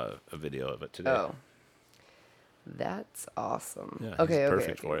I saw a video of it today. Oh. That's awesome. Yeah, okay, he's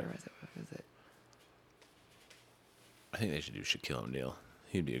perfect for it. Where is it? I think they should do Shaquille O'Neal.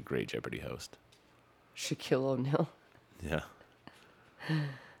 He'd be a great Jeopardy host. Shaquille O'Neal. Yeah.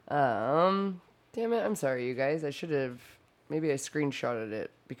 Damn it, I'm sorry, you guys. Maybe I screenshotted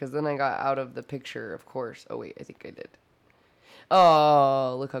it because then I got out of the picture, of course. Oh wait, I think I did.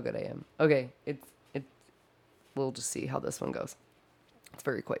 Oh, look how good I am. Okay, we'll just see how this one goes. It's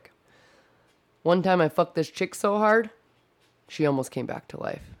very quick. One time I fucked this chick so hard, she almost came back to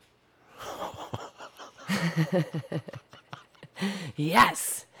life.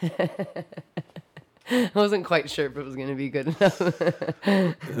 Yes! I wasn't quite sure if it was going to be good enough.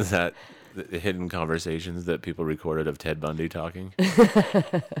 Is that the hidden conversations that people recorded of Ted Bundy talking?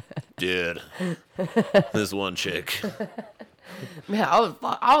 Dude, this one chick. Man,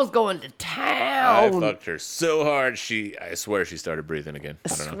 I was going to town. I fucked her so hard, I swear she started breathing again. I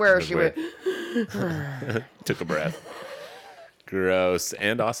don't know. Swear she went. Took a breath. Gross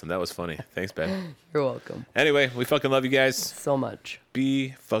and awesome. That was funny. Thanks, Ben. You're welcome. Anyway, we fucking love you guys. So much.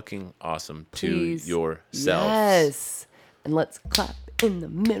 Be fucking awesome Please. to yourselves. Yes. And let's clap in the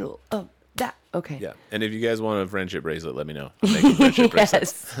middle of that. Okay. Yeah. And if you guys want a friendship bracelet, let me know. I'm making friendship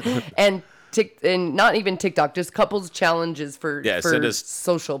bracelets. And and not even TikTok, just couples challenges for send us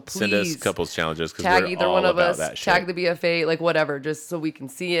social. Please send us couples challenges because tag we're either all one of about us, that tag shit. the BFA, like whatever, just so we can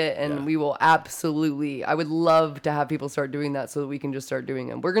see it, and we will absolutely. I would love to have people start doing that so that we can just start doing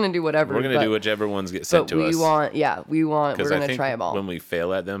them. We're gonna do whatever. We're gonna do whichever ones get sent to us. We want. We're gonna try them all. When we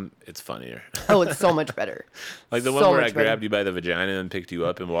fail at them, it's funnier. Oh, it's so much better. Like the one where I grabbed you by the vagina and picked you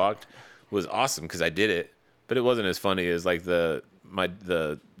up and walked was awesome because I did it, but it wasn't as funny as like the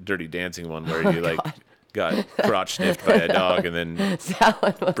Dirty Dancing one where you got crotch sniffed by a dog and then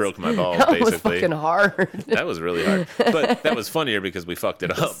broke my balls. That basically, was fucking hard. That was really hard, but that was funnier because we fucked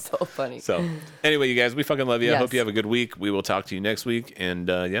it up. So funny. So anyway, you guys, we fucking love you. Yes. I hope you have a good week. We will talk to you next week, and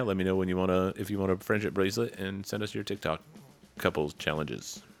let me know when if you want a friendship bracelet, and send us your TikTok couples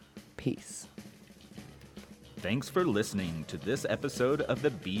challenges. Peace. Thanks for listening to this episode of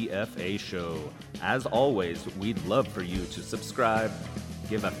the BFA Show. As always, we'd love for you to subscribe,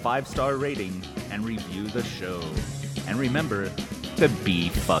 give a 5-star rating, and review the show. And remember to be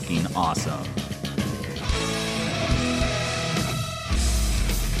fucking awesome.